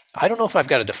 I don't know if I've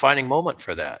got a defining moment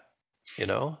for that, you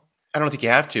know? I don't think you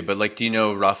have to, but, like, do you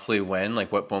know roughly when,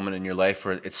 like, what moment in your life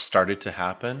where it started to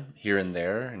happen here and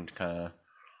there, and kind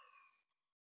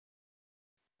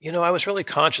of? I was really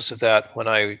conscious of that when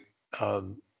I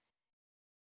um,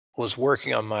 was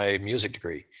working on my music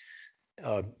degree.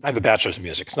 I have a bachelor's in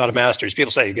music. It's not a master's.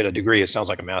 People say you get a degree, it sounds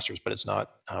like a master's, but it's not.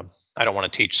 I don't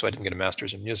want to teach, so I didn't get a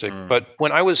master's in music. Mm, But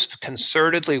when I was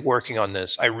concertedly working on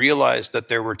this, I realized that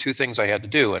there were two things I had to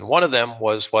do. And one of them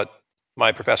was what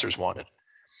my professors wanted.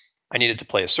 I needed to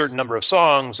play a certain number of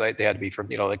songs. They had to be from,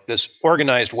 like this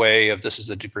organized way of this is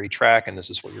the degree track and this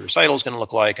is what your recital is going to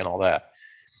look like and all that.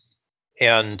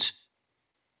 And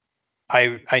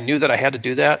I knew that I had to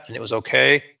do that and it was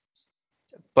okay.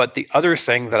 But the other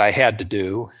thing that I had to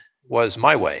do was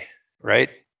my way, right?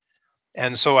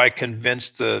 And so I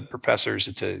convinced the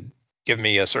professors to give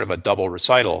me a sort of a double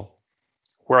recital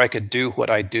where I could do what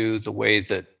I do the way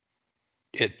that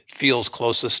it feels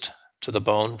closest to the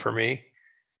bone for me,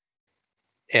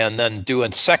 and then do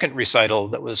a second recital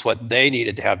that was what they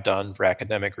needed to have done for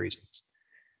academic reasons.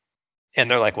 And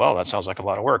they're like, well, that sounds like a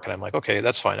lot of work. And I'm like, okay,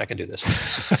 that's fine. I can do this.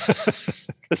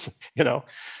 you know,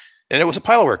 and it was a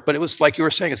pile of work, but it was like you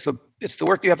were saying, it's the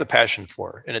work you have the passion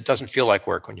for. And it doesn't feel like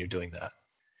work when you're doing that.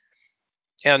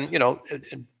 And,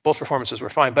 both performances were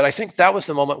fine. But I think that was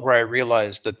the moment where I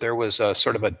realized that there was a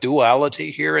sort of a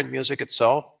duality here in music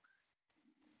itself.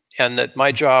 And that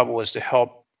my job was to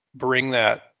help bring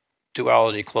that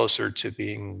duality closer to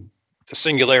being the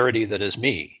singularity that is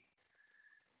me,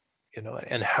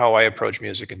 and how I approach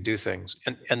music and do things.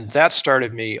 And that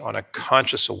started me on a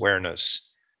conscious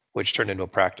awareness, which turned into a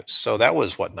practice. So that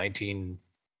was what,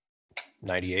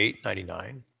 1998,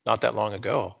 99, not that long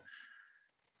ago.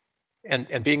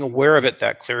 And being aware of it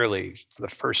that clearly for the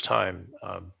first time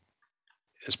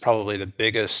is probably the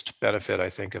biggest benefit, I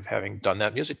think, of having done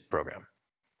that music program,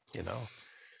 you know?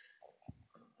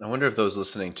 I wonder if those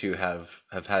listening too have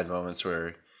had moments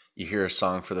where you hear a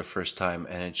song for the first time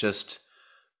and it just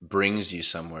brings you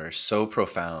somewhere so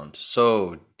profound,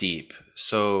 so deep, Yeah.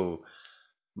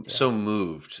 so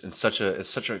moved in such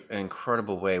an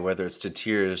incredible way, whether it's to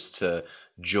tears, to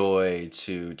joy,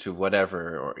 to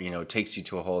whatever, or takes you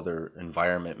to a whole other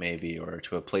environment maybe, or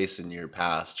to a place in your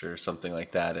past or something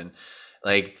like that. And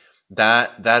like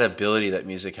that ability that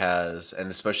music has,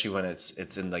 and especially when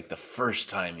it's in like the first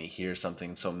time you hear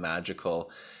something so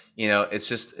magical,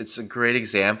 it's a great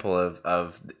example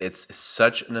of it's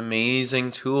such an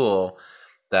amazing tool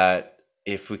that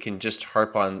if we can just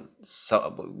harp on,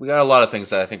 so we got a lot of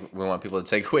things that I think we want people to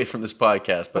take away from this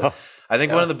podcast, but Oh, I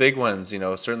think one yeah. of the big ones,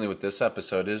 certainly with this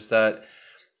episode, is that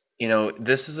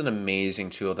this is an amazing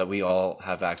tool that we all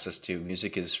have access to.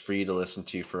 Music is free to listen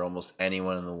to for almost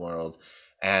anyone in the world,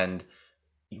 and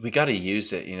we got to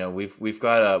use it. We've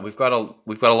got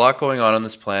a lot going on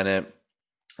this planet,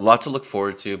 a lot to look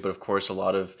forward to, but of course a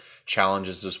lot of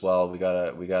challenges as well. We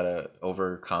gotta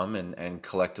overcome and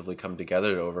collectively come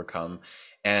together to overcome.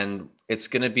 And it's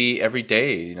gonna be every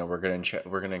day. We're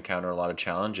gonna encounter a lot of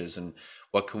challenges. And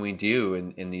what can we do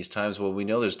in these times? Well, we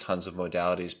know there's tons of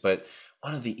modalities, but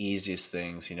one of the easiest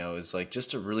things, is like just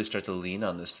to really start to lean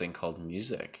on this thing called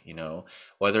music.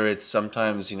 Whether it's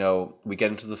sometimes, we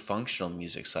get into the functional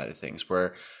music side of things,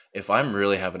 where if I'm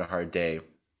really having a hard day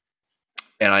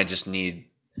and I just need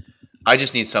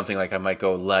something, like I might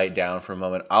go lie down for a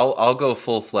moment. I'll go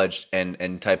full fledged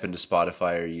and type into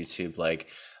Spotify or YouTube, like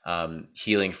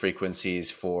healing frequencies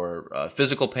for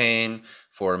physical pain,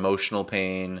 for emotional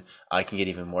pain. I can get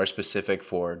even more specific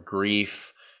for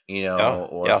grief, Yeah.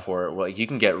 or Yeah. for, well, you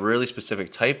can get really specific.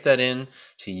 Type that in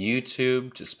to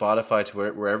YouTube, to Spotify, to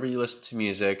wherever you listen to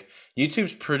music.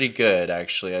 YouTube's pretty good,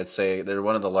 actually. I'd say they're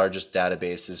one of the largest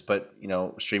databases, but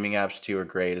streaming apps too are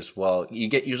great as well. You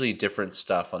get usually different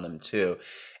stuff on them too,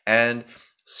 and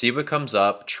see what comes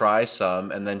up. Try some,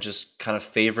 and then just kind of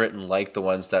favorite and like the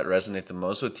ones that resonate the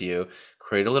most with you.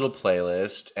 Create a little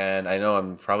playlist, and I know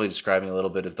I'm probably describing a little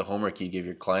bit of the homework you give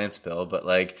your clients, Bill, but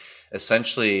like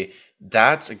essentially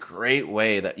that's a great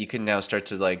way that you can now start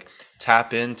to like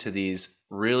tap into these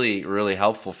really really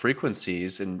helpful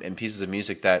frequencies and pieces of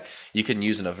music that you can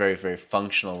use in a very very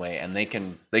functional way, and they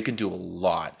can do a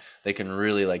lot. They can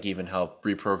really like even help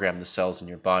reprogram the cells in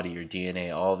your body, your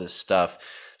DNA, all this stuff.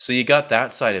 So you got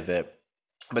that side of it,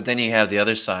 but then you have the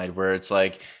other side where it's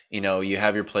like, you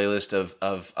have your playlist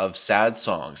of sad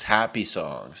songs, happy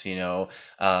songs,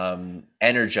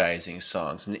 energizing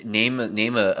songs. Name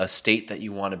a state that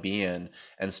you want to be in,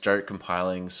 and start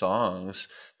compiling songs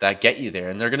that get you there.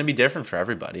 And they're going to be different for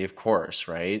everybody, of course,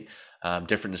 right?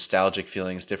 Different nostalgic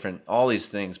feelings, different all these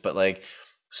things. But like,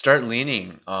 start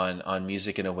leaning on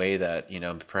music in a way that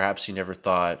perhaps you never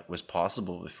thought was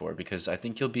possible before, because I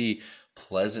think you'll be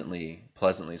pleasantly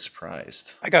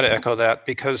surprised. I got to echo that,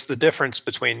 because the difference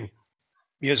between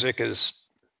music is,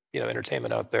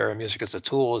 entertainment out there, and music as a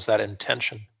tool, is that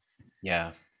intention.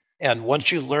 Yeah. And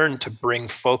once you learn to bring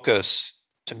focus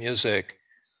to music,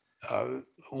 uh,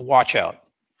 watch out,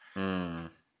 Mm.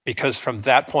 because from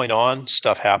that point on,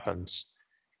 stuff happens.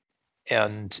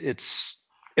 And it's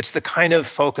the kind of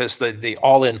focus, the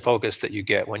all-in focus that you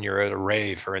get when you're at a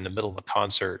rave or in the middle of a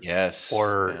concert, Yes.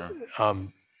 or Yeah.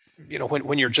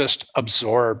 when you're just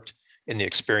absorbed in the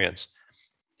experience.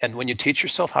 And when you teach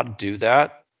yourself how to do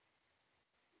that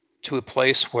to a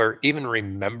place where even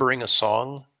remembering a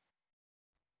song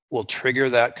will trigger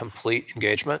that complete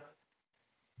engagement,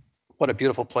 what a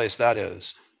beautiful place that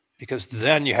is. Because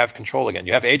then you have control again,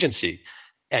 you have agency,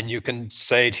 and you can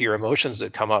say to your emotions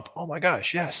that come up, oh my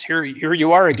gosh, yes, here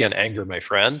you are again, anger, my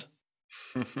friend.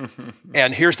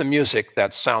 And here's the music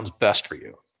that sounds best for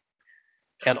you.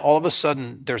 And all of a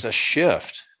sudden, there's a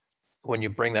shift when you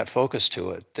bring that focus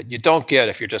to it that you don't get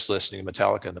if you're just listening to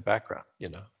Metallica in the background.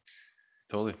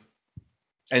 Totally.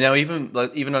 And now,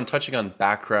 even on touching on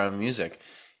background music,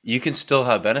 you can still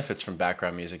have benefits from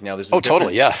background music. Now, there's a Oh,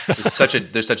 totally. difference. Yeah.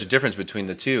 There's such a difference between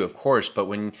the two, of course. But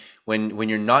when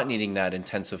you're not needing that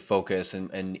intensive focus,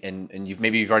 and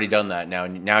you've already done that now,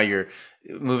 and now you're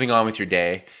moving on with your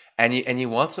day, and you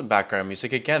want some background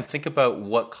music, again, think about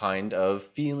what kind of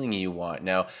feeling you want.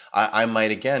 Now, I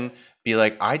might again be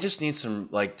like, I just need some,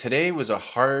 like, today was a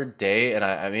hard day, and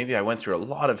maybe I went through a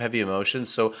lot of heavy emotions,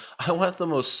 so I want the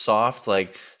most soft,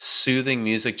 like, soothing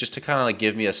music, just to kind of like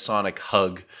give me a sonic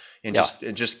hug, and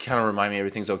Yeah. just kind of remind me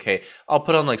everything's okay. I'll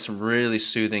put on like some really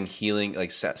soothing, healing,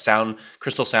 like sound,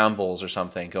 crystal sound bowls or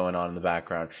something going on in the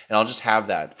background, and I'll just have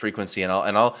that frequency, and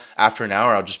I'll after an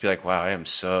hour I'll just be like, wow, I am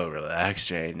so relaxed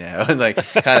right now, and like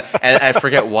kind of, and I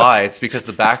forget why. It's because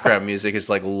the background music is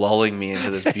like lulling me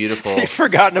into this beautiful. You've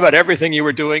forgotten about everything you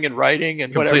were doing and writing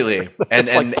and Completely,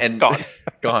 whatever. and Gone.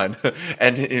 gone.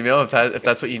 And you know, if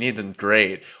that's what you need, then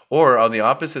great. Or on the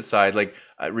opposite side, like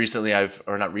recently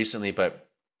or not recently, but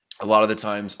a lot of the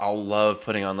times I'll love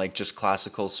putting on like just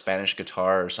classical Spanish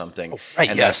guitar or something. Oh, right.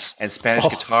 And Yes. and Spanish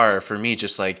guitar for me,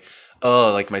 just like,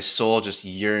 oh, like my soul just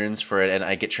yearns for it, and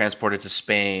I get transported to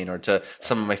Spain or to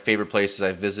some of my favorite places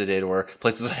I've visited, or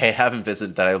places I haven't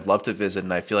visited that I'd love to visit,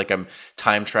 and I feel like I'm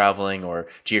time traveling or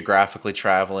geographically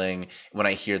traveling when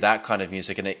I hear that kind of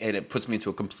music, and it puts me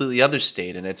into a completely other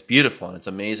state, and it's beautiful and it's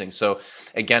amazing. So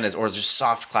again, or just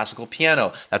soft classical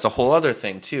piano, that's a whole other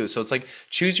thing too. So it's like,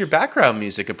 choose your background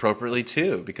music appropriately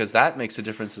too, because that makes a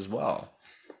difference as well.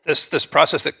 This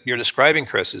process that you're describing,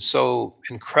 Chris, is so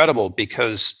incredible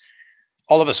because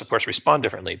all of us, of course, respond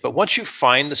differently. But once you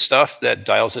find the stuff that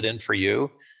dials it in for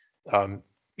you,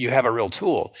 you have a real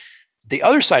tool. The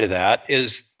other side of that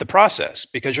is the process,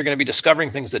 because you're going to be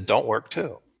discovering things that don't work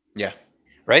too. Yeah.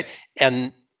 Right.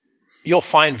 And you'll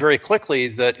find very quickly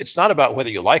that it's not about whether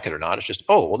you like it or not. It's just,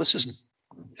 oh, well, this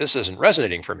isn't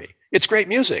resonating for me. It's great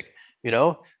music. You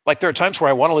know, like there are times where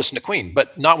I want to listen to Queen,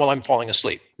 but not while I'm falling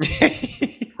asleep.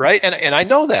 Right. And I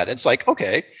know that. It's like,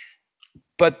 okay.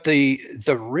 But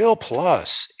the real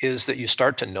plus is that you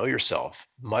start to know yourself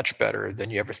much better than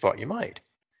you ever thought you might.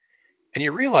 And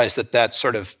you realize that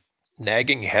sort of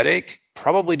nagging headache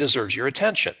probably deserves your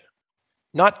attention.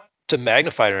 Not to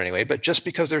magnify it in any way, but just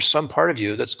because there's some part of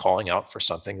you that's calling out for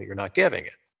something that you're not giving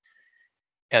it.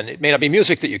 And it may not be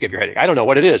music that you give your headache. I don't know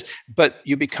what it is, but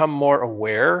you become more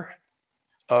aware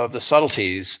of the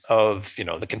subtleties of,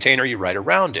 the container you ride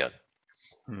around in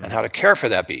and how to care for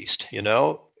that beast, in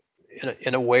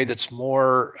a way that's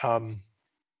more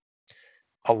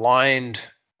aligned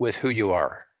with who you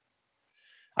are.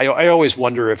 I always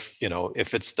wonder if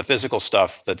it's the physical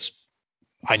stuff that's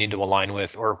I need to align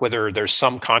with, or whether there's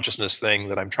some consciousness thing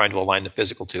that I'm trying to align the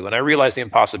physical to. And I realize the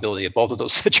impossibility of both of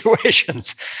those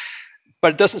situations,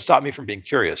 but it doesn't stop me from being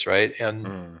curious, right?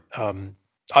 And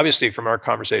obviously, from our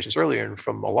conversations earlier and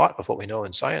from a lot of what we know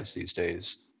in science these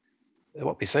days,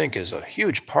 what we think is a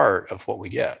huge part of what we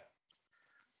get.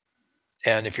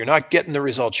 And if you're not getting the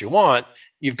results you want,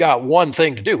 you've got one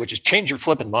thing to do, which is change your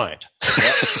flipping mind.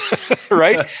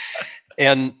 Right?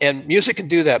 And music can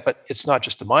do that, but it's not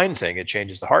just the mind thing. It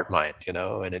changes the heart mind,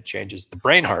 and it changes the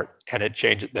brain heart, and it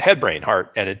changes the head brain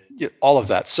heart, and all of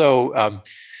that. So,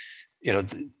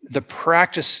 the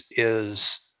practice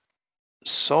is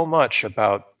so much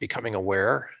about becoming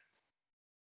aware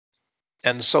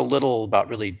and so little about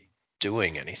really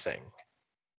doing anything.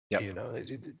 Yep.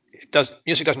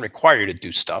 Music doesn't require you to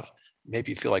do stuff.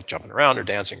 Maybe you feel like jumping around or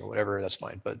dancing or whatever, that's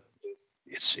fine. But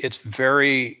it's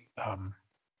very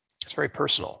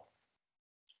personal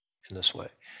in this way.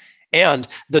 And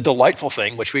the delightful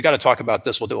thing, which we got to talk about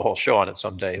this, we'll do a whole show on it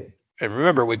someday. And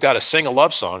remember, we've got to sing a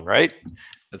love song, right?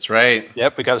 That's right.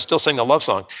 Yep, we got to still sing the love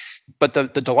song. But the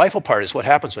delightful part is what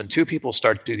happens when two people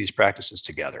start to do these practices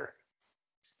together.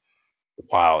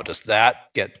 Wow, does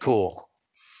that get cool?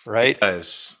 Right? It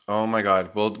does. Oh my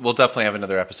God. We'll definitely have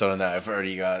another episode on that. I've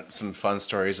already got some fun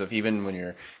stories of even when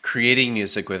you're creating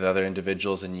music with other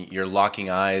individuals and you're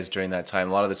locking eyes during that time.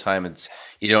 A lot of the time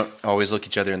you don't always look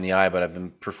each other in the eye, but I've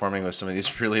been performing with some of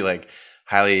these really like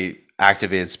highly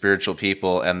activated spiritual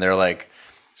people, and they're like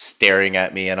staring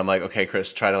at me, and I'm like, okay,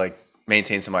 Chris, try to like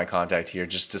maintain some eye contact here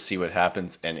just to see what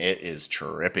happens. And it is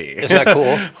trippy. Isn't that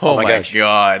cool? Oh my gosh.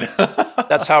 God.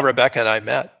 That's how Rebecca and I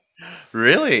met.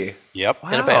 Really? Yep.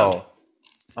 Wow. In a band.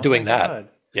 Doing that. God.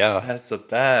 Yeah. That's the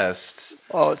best.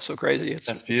 Oh, it's so crazy.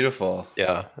 That's beautiful.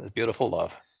 Yeah. It's beautiful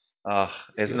love. Oh,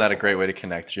 isn't that a great way to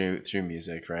connect through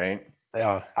music, right?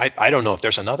 Yeah. I don't know if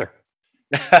there's another.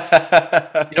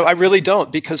 I really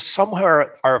don't, because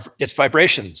somewhere it's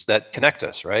vibrations that connect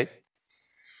us, right?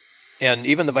 And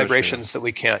even the vibrations that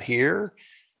we can't hear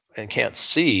and can't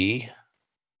see,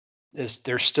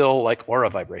 there's still like aura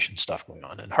vibration stuff going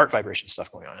on and heart vibration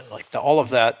stuff going on. And like all of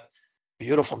that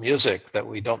beautiful music that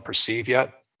we don't perceive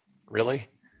yet, really,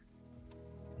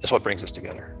 is what brings us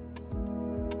together.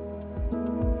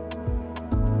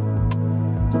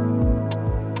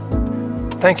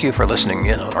 Thank you for listening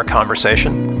in on our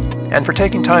conversation and for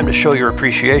taking time to show your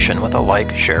appreciation with a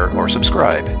like, share, or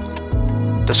subscribe.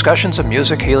 Discussions of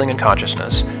Music, Healing, and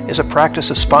Consciousness is a practice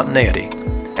of spontaneity,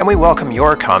 and we welcome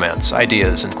your comments,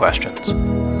 ideas, and questions.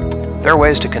 There are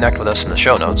ways to connect with us in the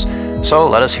show notes, So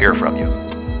let us hear from you.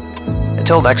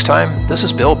 Until next time, this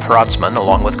is Bill Protzman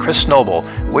along with Chris Noble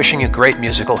wishing you great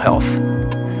musical health.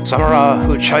 Samara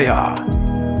Huchaya.